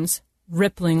my arms,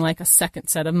 rippling like a second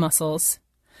set of muscles.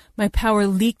 My power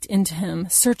leaked into him,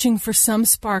 searching for some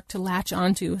spark to latch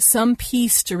onto, some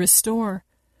piece to restore.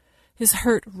 His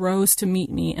hurt rose to meet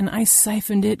me, and I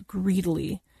siphoned it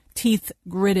greedily, teeth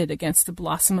gritted against the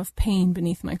blossom of pain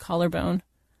beneath my collarbone.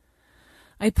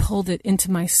 I pulled it into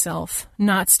myself,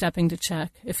 not stepping to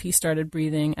check if he started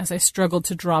breathing as I struggled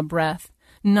to draw breath,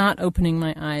 not opening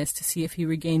my eyes to see if he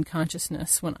regained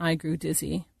consciousness when I grew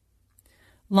dizzy.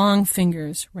 Long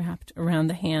fingers wrapped around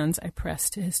the hands I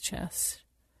pressed to his chest.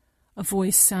 A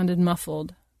voice sounded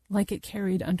muffled, like it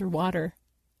carried underwater.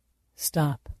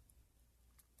 "Stop."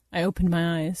 I opened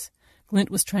my eyes. Glint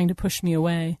was trying to push me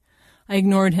away. I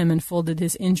ignored him and folded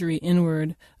his injury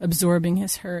inward, absorbing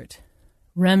his hurt.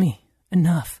 "Remy,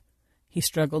 enough," he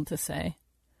struggled to say.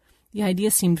 The idea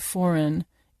seemed foreign,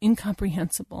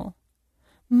 incomprehensible.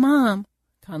 "Mom,"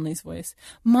 Conley's voice.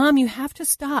 "Mom, you have to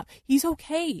stop. He's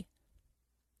okay."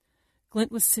 Glint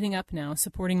was sitting up now,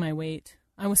 supporting my weight.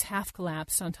 I was half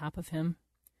collapsed on top of him.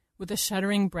 With a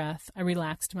shuddering breath, I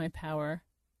relaxed my power.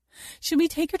 "Should we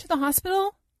take her to the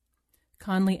hospital?"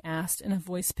 Conley asked in a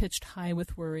voice pitched high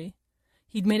with worry.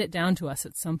 He'd made it down to us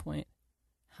at some point.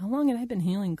 How long had I been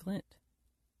healing Glint?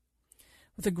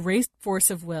 With a great force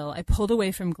of will, I pulled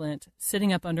away from Glint,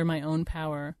 sitting up under my own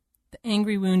power. The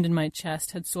angry wound in my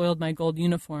chest had soiled my gold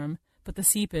uniform, but the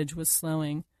seepage was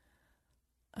slowing.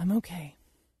 "I'm okay."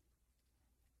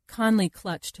 Conley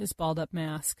clutched his balled-up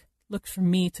mask, looked from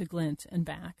me to Glint and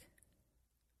back.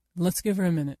 "Let's give her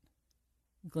a minute,"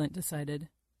 Glint decided.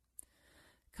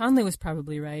 Conley was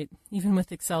probably right. Even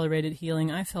with accelerated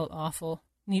healing, I felt awful,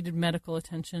 needed medical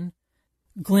attention.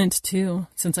 Glint, too,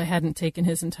 since I hadn't taken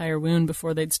his entire wound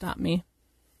before they'd stopped me.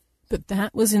 But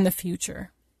that was in the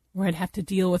future, where I'd have to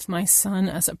deal with my son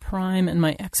as a prime and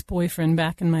my ex-boyfriend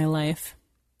back in my life.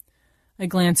 I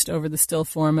glanced over the still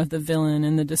form of the villain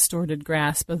in the distorted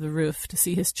grasp of the roof to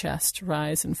see his chest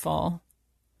rise and fall.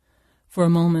 For a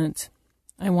moment,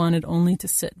 I wanted only to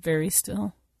sit very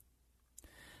still.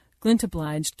 Glint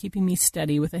obliged, keeping me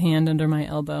steady with a hand under my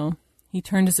elbow. He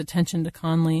turned his attention to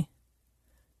Conley.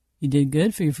 "You did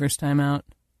good for your first time out."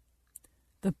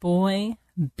 The boy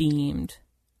beamed.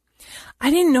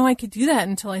 "I didn't know I could do that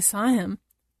until I saw him."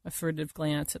 A furtive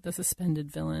glance at the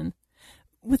suspended villain.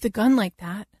 "With a gun like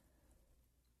that."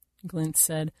 Glint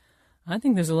said, "I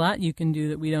think there's a lot you can do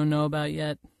that we don't know about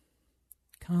yet."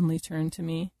 Conley turned to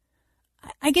me.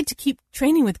 I get to keep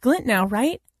training with Glint now,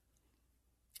 right?"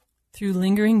 Through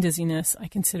lingering dizziness, I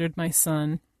considered my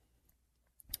son.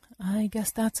 "I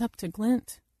guess that's up to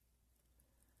Glint."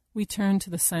 We turned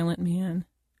to the silent man.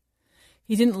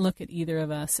 He didn't look at either of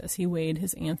us as he weighed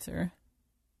his answer.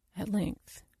 At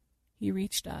length, he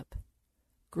reached up,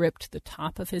 gripped the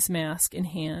top of his mask in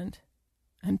hand,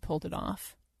 and pulled it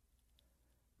off.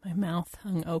 My mouth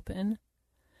hung open.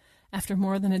 After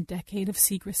more than a decade of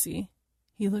secrecy,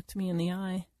 he looked me in the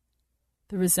eye.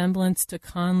 The resemblance to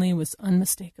Conley was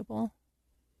unmistakable.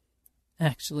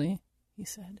 "Actually," he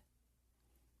said,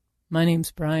 "my name's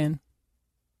Brian."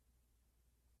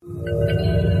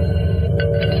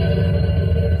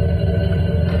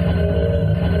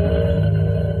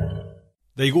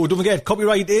 There you go. Don't forget,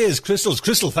 copyright is Krystal's.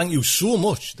 Krystal, thank you so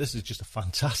much. This is just a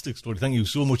fantastic story. Thank you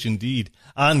so much indeed.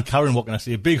 And Karen, what can I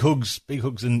say? Big hugs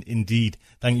indeed.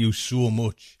 Thank you so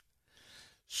much.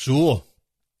 So,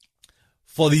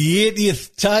 for the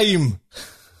 80th time,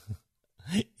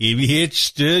 ABH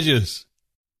Sturgis.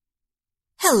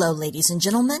 Hello, ladies and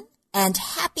gentlemen, and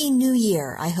Happy New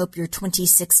Year. I hope your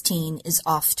 2016 is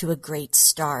off to a great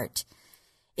start.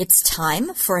 It's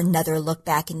time for another look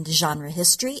back into genre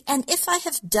history, and if I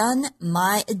have done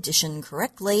my addition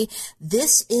correctly,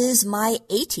 this is my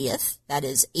 80th, that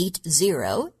is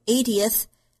 80th,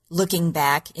 looking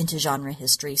back into genre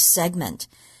history segment.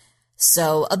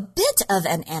 So a bit of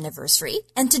an anniversary,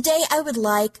 and today I would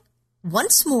like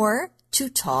once more to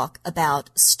talk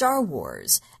about Star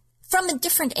Wars from a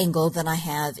different angle than I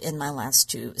have in my last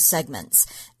two segments.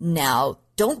 Now,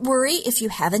 don't worry if you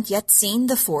haven't yet seen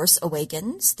The Force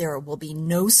Awakens. There will be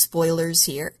no spoilers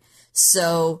here,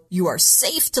 so you are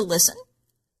safe to listen.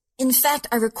 In fact,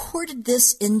 I recorded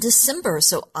this in December,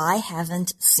 so I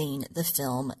haven't seen the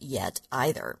film yet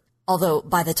either. Although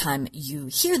by the time you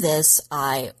hear this,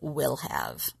 I will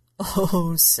have.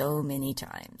 Oh, so many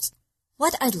times.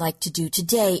 What I'd like to do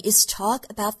today is talk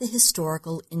about the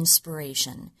historical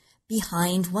inspiration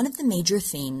behind one of the major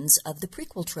themes of the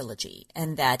prequel trilogy,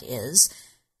 and that is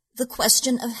the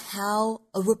question of how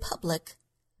a republic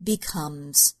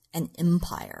becomes an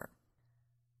empire.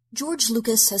 George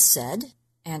Lucas has said,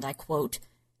 and I quote,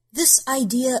 "This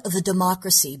idea of a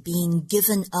democracy being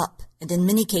given up, and in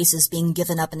many cases being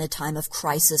given up in a time of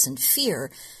crisis and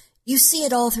fear, you see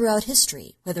it all throughout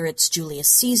history, whether it's Julius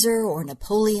Caesar or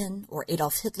Napoleon or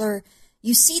Adolf Hitler.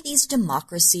 You see these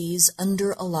democracies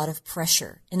under a lot of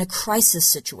pressure in a crisis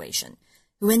situation,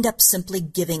 who end up simply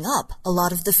giving up a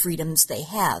lot of the freedoms they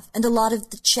have and a lot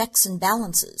of the checks and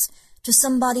balances to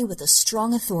somebody with a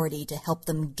strong authority to help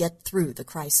them get through the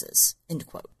crisis." End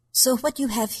quote. So what you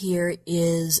have here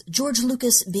is George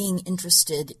Lucas being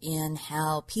interested in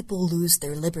how people lose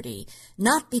their liberty,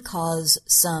 not because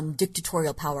some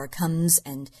dictatorial power comes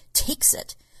and takes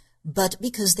it, but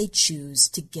because they choose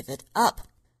to give it up.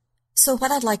 So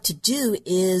what I'd like to do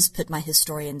is put my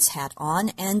historian's hat on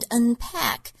and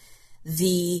unpack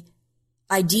the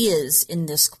ideas in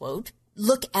this quote,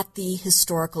 look at the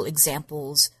historical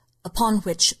examples upon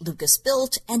which Lucas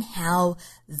built and how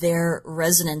their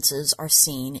resonances are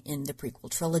seen in the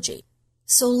prequel trilogy.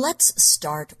 So let's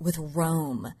start with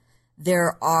Rome.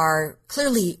 There are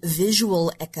clearly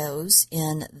visual echoes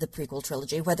in the prequel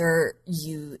trilogy, whether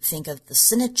you think of the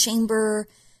Senate chamber,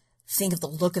 think of the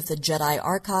look of the Jedi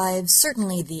archives,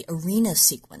 certainly the arena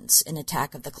sequence in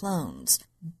Attack of the Clones,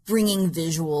 bringing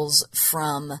visuals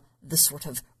from the sort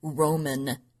of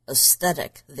Roman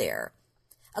aesthetic there.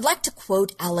 I'd like to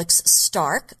quote Alex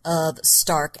Stark of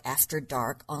Stark After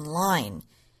Dark online.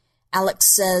 Alex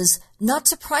says, "Not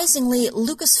surprisingly,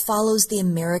 Lucas follows the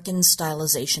American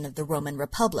stylization of the Roman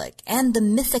Republic and the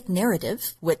mythic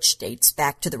narrative, which dates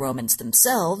back to the Romans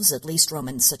themselves, at least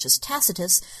Romans such as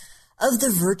Tacitus, of the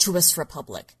virtuous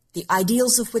republic, the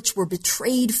ideals of which were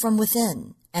betrayed from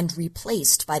within and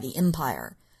replaced by the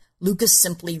empire. Lucas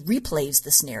simply replays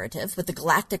this narrative with the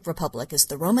Galactic Republic as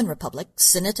the Roman Republic,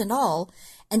 Senate and all,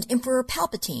 and Emperor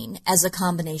Palpatine as a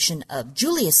combination of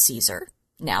Julius Caesar."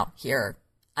 Now, here,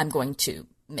 I'm going to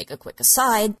make a quick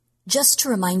aside, just to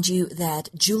remind you that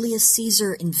Julius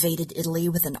Caesar invaded Italy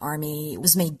with an army,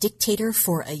 was made dictator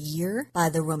for a year by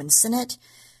the Roman Senate.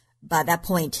 By that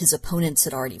point, his opponents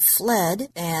had already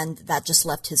fled, and that just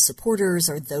left his supporters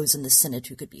or those in the Senate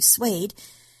who could be swayed.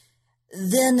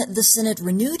 Then the Senate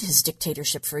renewed his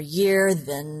dictatorship for a year,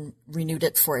 then renewed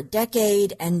it for a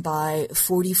decade, and by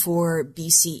 44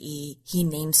 BCE, he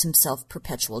names himself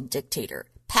perpetual dictator,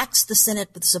 packs the Senate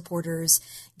with supporters,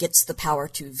 gets the power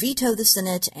to veto the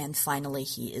Senate, and finally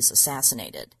he is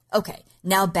assassinated. Okay,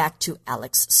 now back to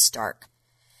Alex Stark.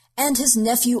 And his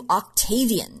nephew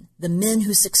Octavian, the men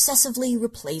who successively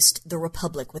replaced the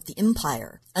Republic with the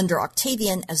Empire, under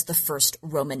Octavian as the first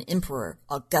Roman emperor,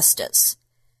 Augustus.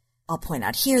 I'll point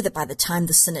out here that by the time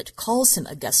the Senate calls him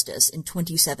Augustus in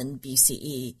 27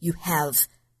 BCE, you have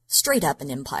straight up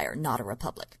an empire, not a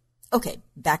republic. Okay,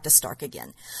 back to Stark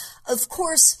again. Of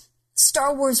course,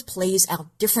 Star Wars plays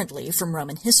out differently from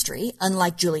Roman history.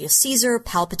 Unlike Julius Caesar,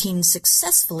 Palpatine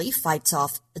successfully fights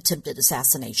off attempted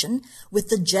assassination, with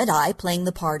the Jedi playing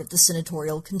the part of the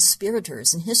senatorial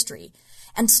conspirators in history,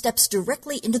 and steps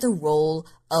directly into the role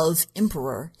of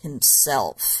Emperor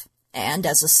himself. And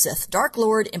as a Sith Dark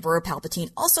Lord, Emperor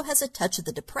Palpatine also has a touch of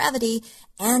the depravity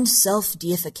and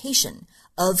self-deification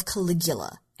of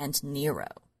Caligula and Nero.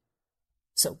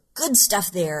 So good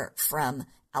stuff there from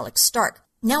Alex Stark.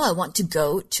 Now I want to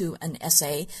go to an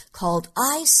essay called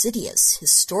I, Sidious,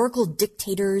 Historical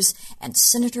Dictators and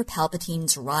Senator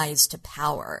Palpatine's Rise to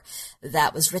Power.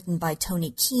 That was written by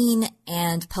Tony Keene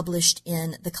and published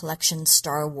in the collection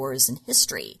Star Wars and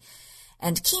History.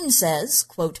 And Keene says,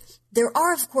 quote, "There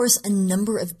are, of course, a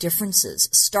number of differences.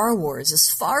 Star Wars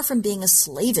is far from being a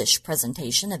slavish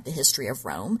presentation of the history of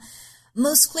Rome.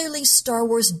 Most clearly, Star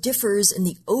Wars differs in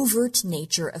the overt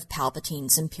nature of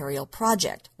Palpatine's imperial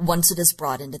project, once it is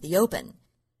brought into the open.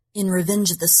 In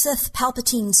Revenge of the Sith,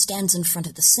 Palpatine stands in front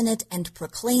of the Senate and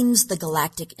proclaims the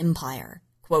Galactic Empire.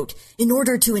 Quote, "In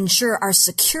order to ensure our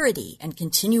security and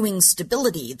continuing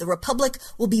stability, the Republic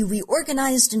will be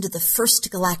reorganized into the First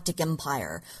Galactic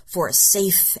Empire for a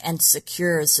safe and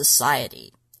secure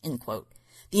society." End quote.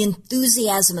 The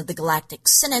enthusiasm of the Galactic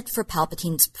Senate for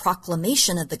Palpatine's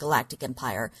proclamation of the Galactic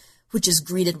Empire, which is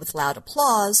greeted with loud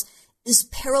applause, is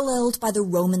paralleled by the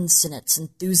Roman Senate's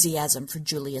enthusiasm for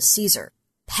Julius Caesar.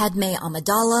 Padme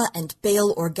Amidala and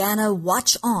Bail Organa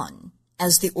watch on,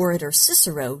 as the orator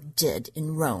Cicero did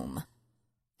in Rome.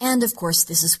 And, of course,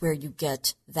 this is where you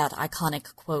get that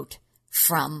iconic quote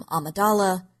from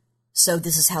Amidala, "So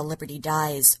this is how liberty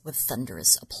dies, with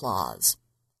thunderous applause."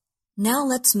 Now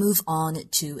let's move on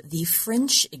to the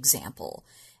French example.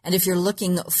 And if you're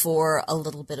looking for a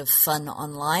little bit of fun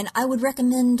online, I would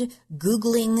recommend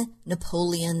Googling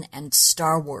Napoleon and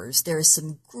Star Wars. There is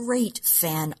some great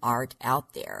fan art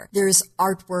out there. There's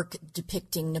artwork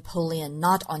depicting Napoleon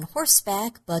not on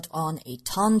horseback, but on a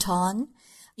tauntaun.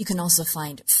 You can also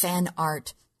find fan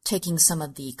art taking some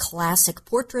of the classic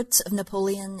portraits of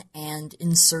Napoleon and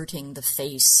inserting the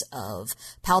face of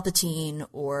Palpatine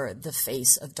or the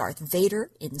face of Darth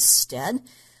Vader instead.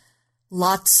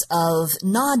 Lots of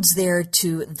nods there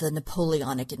to the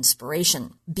Napoleonic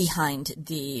inspiration behind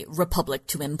the Republic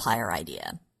to Empire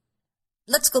idea.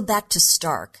 Let's go back to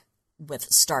Stark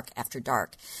with Stark After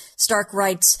Dark. Stark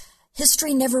writes,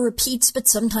 History never repeats, but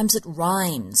sometimes it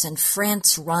rhymes, and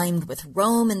France rhymed with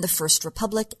Rome in the First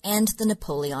Republic and the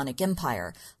Napoleonic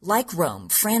Empire. Like Rome,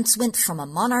 France went from a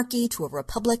monarchy to a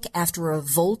republic after a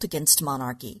revolt against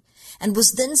monarchy, and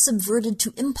was then subverted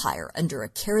to empire under a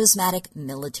charismatic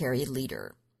military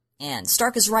leader. And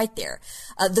Stark is right there.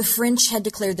 The French had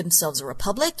declared themselves a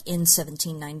republic in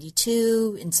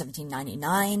 1792, in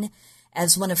 1799.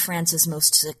 As one of France's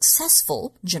most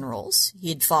successful generals, he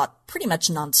had fought pretty much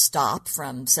nonstop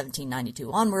from 1792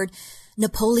 onward,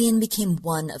 Napoleon became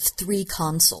one of 3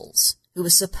 consuls who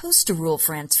was supposed to rule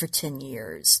France for 10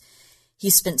 years. He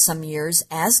spent some years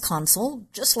as consul,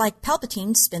 just like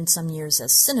Palpatine spent some years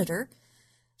as senator.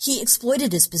 He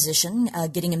exploited his position,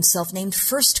 getting himself named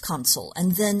first consul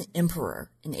and then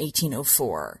emperor in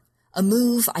 1804. A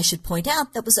move, I should point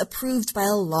out, that was approved by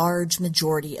a large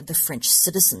majority of the French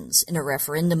citizens in a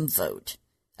referendum vote.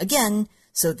 Again,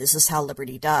 so this is how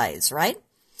liberty dies, right?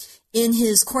 In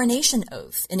his coronation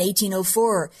oath in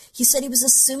 1804, he said he was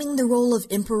assuming the role of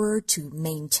emperor to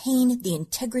maintain the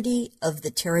integrity of the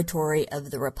territory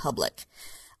of the Republic.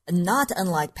 Not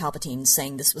unlike Palpatine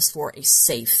saying this was for a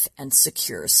safe and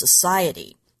secure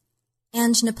society.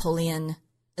 And Napoleon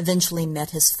eventually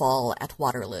met his fall at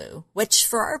Waterloo, which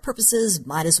for our purposes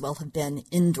might as well have been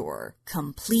indoor,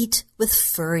 complete with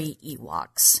furry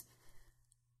Ewoks.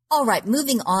 All right,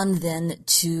 moving on then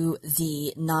to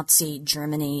the Nazi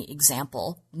Germany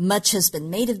example. Much has been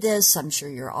made of this. I'm sure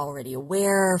you're already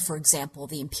aware. For example,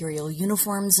 the Imperial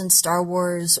uniforms in Star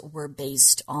Wars were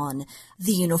based on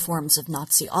the uniforms of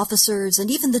Nazi officers, and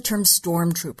even the term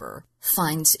stormtrooper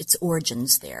finds its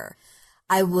origins there.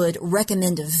 I would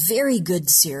recommend a very good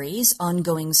series,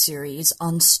 ongoing series,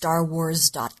 on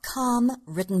StarWars.com,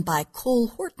 written by Cole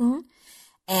Horton,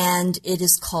 and it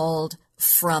is called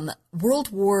From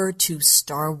World War to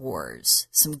Star Wars.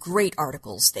 Some great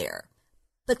articles there.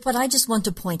 But what I just want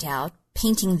to point out,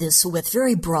 painting this with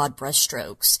very broad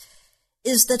brushstrokes,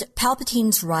 is that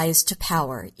Palpatine's rise to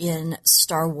power in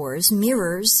Star Wars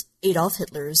mirrors Adolf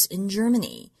Hitler's in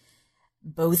Germany.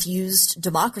 Both used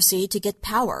democracy to get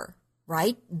power.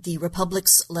 Right? The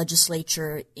Republic's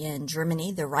legislature in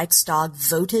Germany, the Reichstag,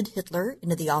 voted Hitler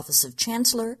into the office of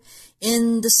Chancellor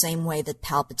in the same way that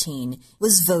Palpatine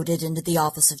was voted into the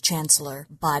office of Chancellor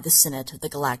by the Senate of the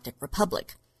Galactic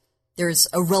Republic. There's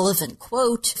a relevant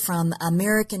quote from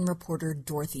American reporter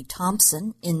Dorothy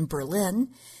Thompson in Berlin,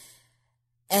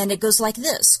 and it goes like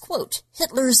this, quote,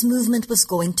 Hitler's movement was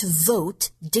going to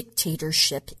vote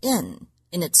dictatorship in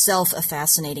itself a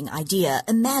fascinating idea.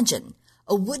 Imagine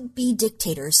a would-be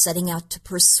dictator setting out to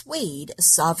persuade a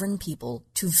sovereign people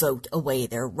to vote away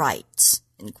their rights,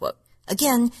 end quote.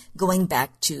 Again, going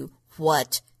back to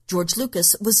what George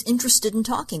Lucas was interested in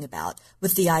talking about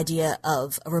with the idea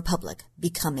of a republic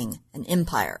becoming an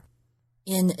empire.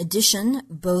 In addition,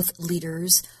 both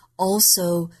leaders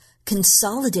also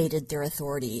consolidated their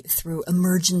authority through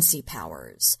emergency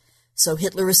powers. So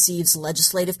Hitler receives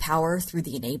legislative power through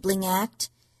the Enabling Act,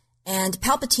 and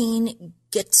Palpatine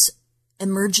gets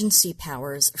emergency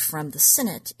powers from the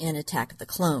Senate in Attack of the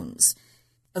Clones.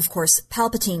 Of course,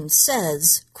 Palpatine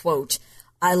says, quote,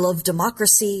 I love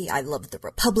democracy, I love the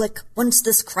Republic. Once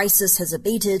this crisis has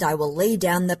abated, I will lay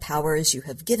down the powers you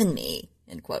have given me,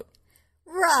 end quote.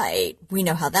 Right, we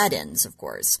know how that ends, of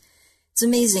course. It's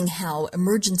amazing how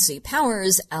emergency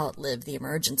powers outlive the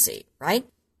emergency, right?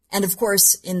 And of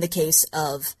course, in the case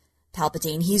of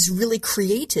Palpatine, he's really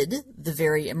created the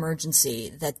very emergency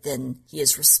that then he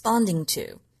is responding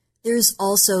to. There's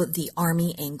also the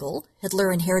army angle.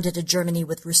 Hitler inherited a Germany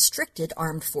with restricted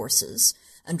armed forces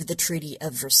under the Treaty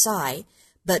of Versailles,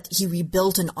 but he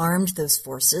rebuilt and armed those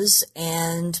forces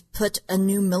and put a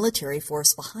new military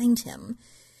force behind him.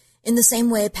 In the same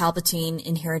way, Palpatine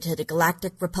inherited a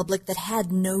galactic republic that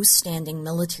had no standing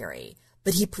military,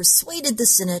 but he persuaded the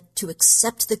Senate to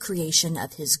accept the creation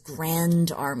of his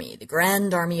Grand Army, the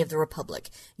Grand Army of the Republic,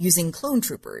 using clone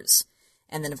troopers.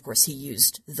 And then, of course, he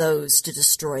used those to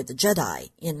destroy the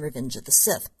Jedi in Revenge of the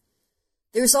Sith.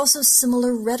 There's also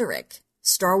similar rhetoric.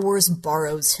 Star Wars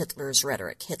borrows Hitler's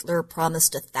rhetoric. Hitler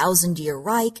promised a 1,000-year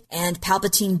Reich, and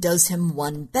Palpatine does him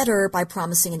one better by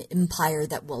promising an empire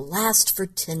that will last for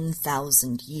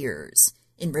 10,000 years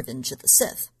in Revenge of the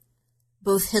Sith.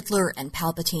 Both Hitler and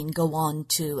Palpatine go on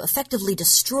to effectively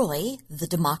destroy the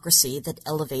democracy that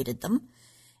elevated them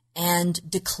and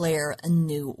declare a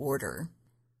new order.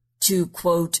 To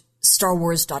quote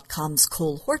StarWars.com's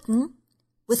Cole Horton,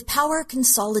 with power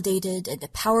consolidated and a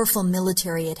powerful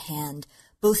military at hand,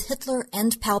 both Hitler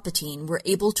and Palpatine were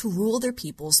able to rule their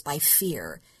peoples by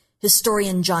fear.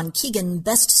 Historian John Keegan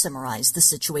best summarized the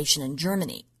situation in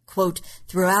Germany. Quote,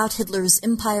 throughout Hitler's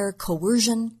empire,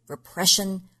 coercion,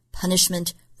 repression,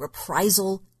 punishment,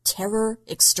 reprisal, terror,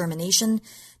 extermination,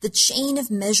 the chain of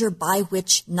measure by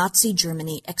which Nazi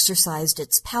Germany exercised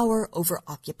its power over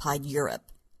occupied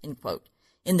Europe, end quote.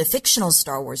 In the fictional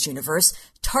Star Wars universe,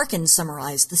 Tarkin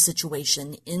summarized the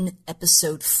situation in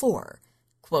Episode 4,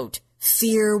 quote,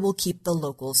 fear will keep the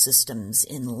local systems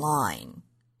in line,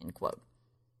 end quote.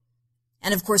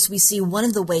 And of course, we see one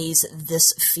of the ways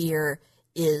this fear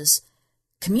is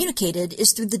communicated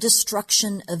is through the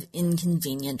destruction of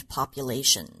inconvenient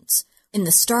populations. In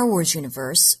the Star Wars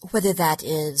universe, whether that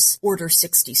is Order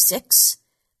 66,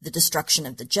 the destruction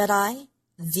of the Jedi,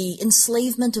 the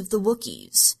enslavement of the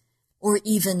Wookiees, or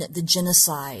even the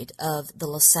genocide of the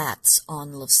Lasats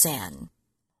on Lausanne.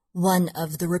 One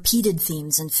of the repeated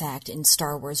themes, in fact, in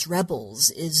Star Wars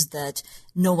Rebels is that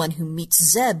no one who meets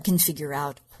Zeb can figure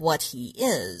out what he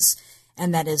is,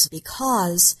 and that is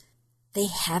because they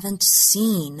haven't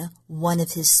seen one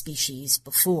of his species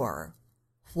before.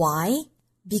 Why?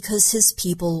 Because his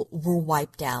people were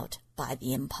wiped out by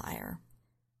the Empire.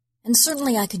 And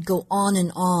certainly I could go on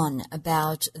and on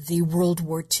about the World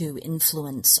War II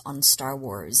influence on Star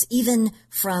Wars, even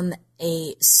from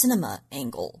a cinema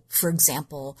angle. For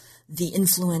example, the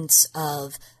influence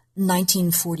of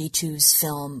 1942's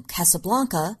film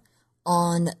Casablanca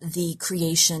on the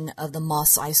creation of the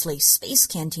Mos Eisley Space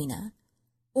Cantina,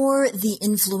 or the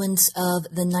influence of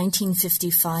the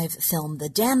 1955 film The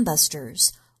Dam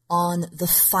Busters on the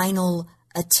final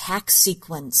attack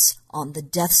sequence on the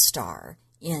Death Star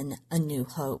in A New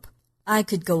Hope. I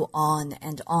could go on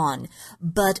and on,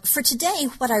 but for today,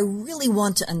 what I really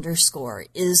want to underscore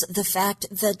is the fact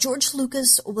that George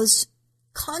Lucas was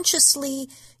consciously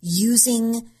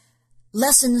using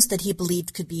lessons that he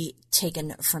believed could be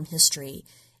taken from history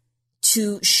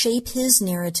to shape his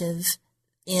narrative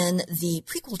in the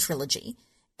prequel trilogy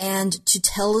and to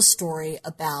tell a story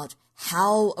about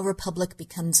how a republic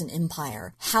becomes an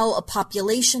empire, how a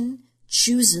population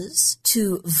chooses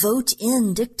to vote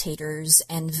in dictators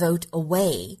and vote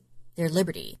away their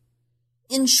liberty.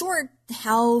 In short,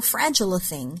 how fragile a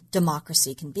thing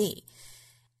democracy can be.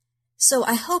 So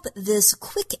I hope this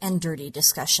quick and dirty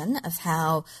discussion of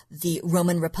how the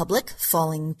Roman Republic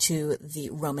falling to the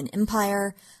Roman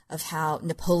Empire, of how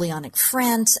Napoleonic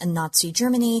France and Nazi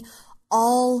Germany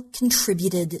all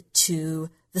contributed to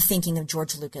the thinking of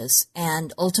George Lucas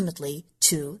and ultimately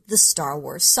to the Star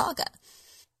Wars saga.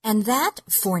 And that,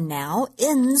 for now,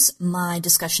 ends my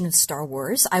discussion of Star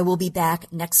Wars. I will be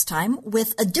back next time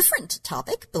with a different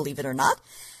topic, believe it or not.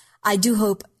 I do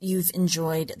hope you've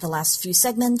enjoyed the last few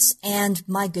segments, and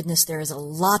my goodness, there is a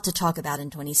lot to talk about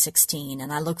in 2016,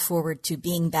 and I look forward to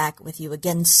being back with you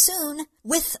again soon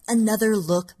with another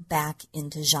look back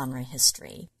into genre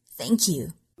history. Thank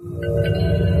you.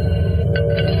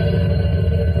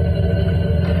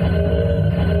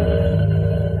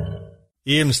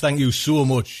 Ames, thank you so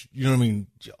much. You know what I mean?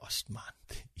 Just, man,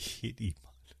 hitty, man.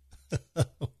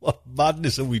 What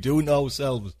madness are we doing to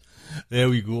ourselves? There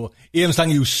we go. Ames,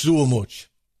 thank you so much.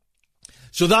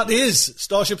 So that is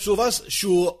Starship Sofa's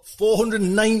show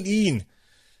 419.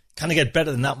 Can it get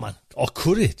better than that, man? Or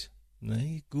could it? There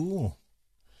you go.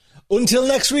 Until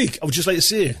next week, I would just like to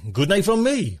say good night from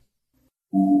me.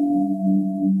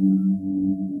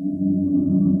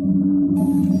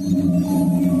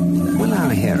 Will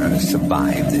our heroes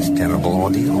survive this terrible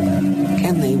ordeal?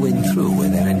 Can they win through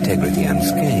with their integrity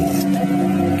unscathed?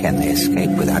 Can they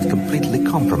escape without completely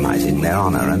compromising their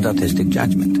honor and artistic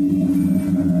judgment?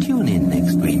 Tune in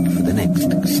next week for the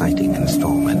next exciting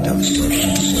installment of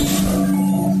Starship Sofa.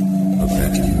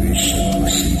 Evacuation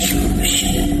procedure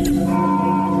initiated.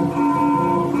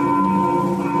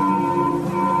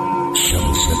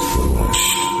 Shuttle set for launch.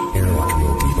 Airlock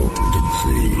will be opened in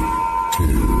 3,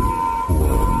 2,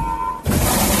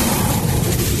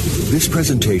 1. This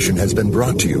presentation has been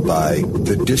brought to you by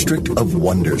the District of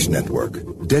Wonders Network,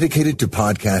 dedicated to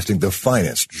podcasting the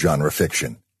finest genre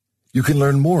fiction. You can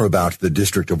learn more about the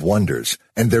District of Wonders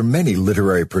and their many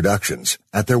literary productions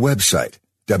at their website,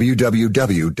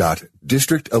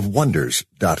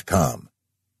 www.districtofwonders.com.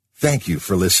 Thank you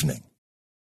for listening.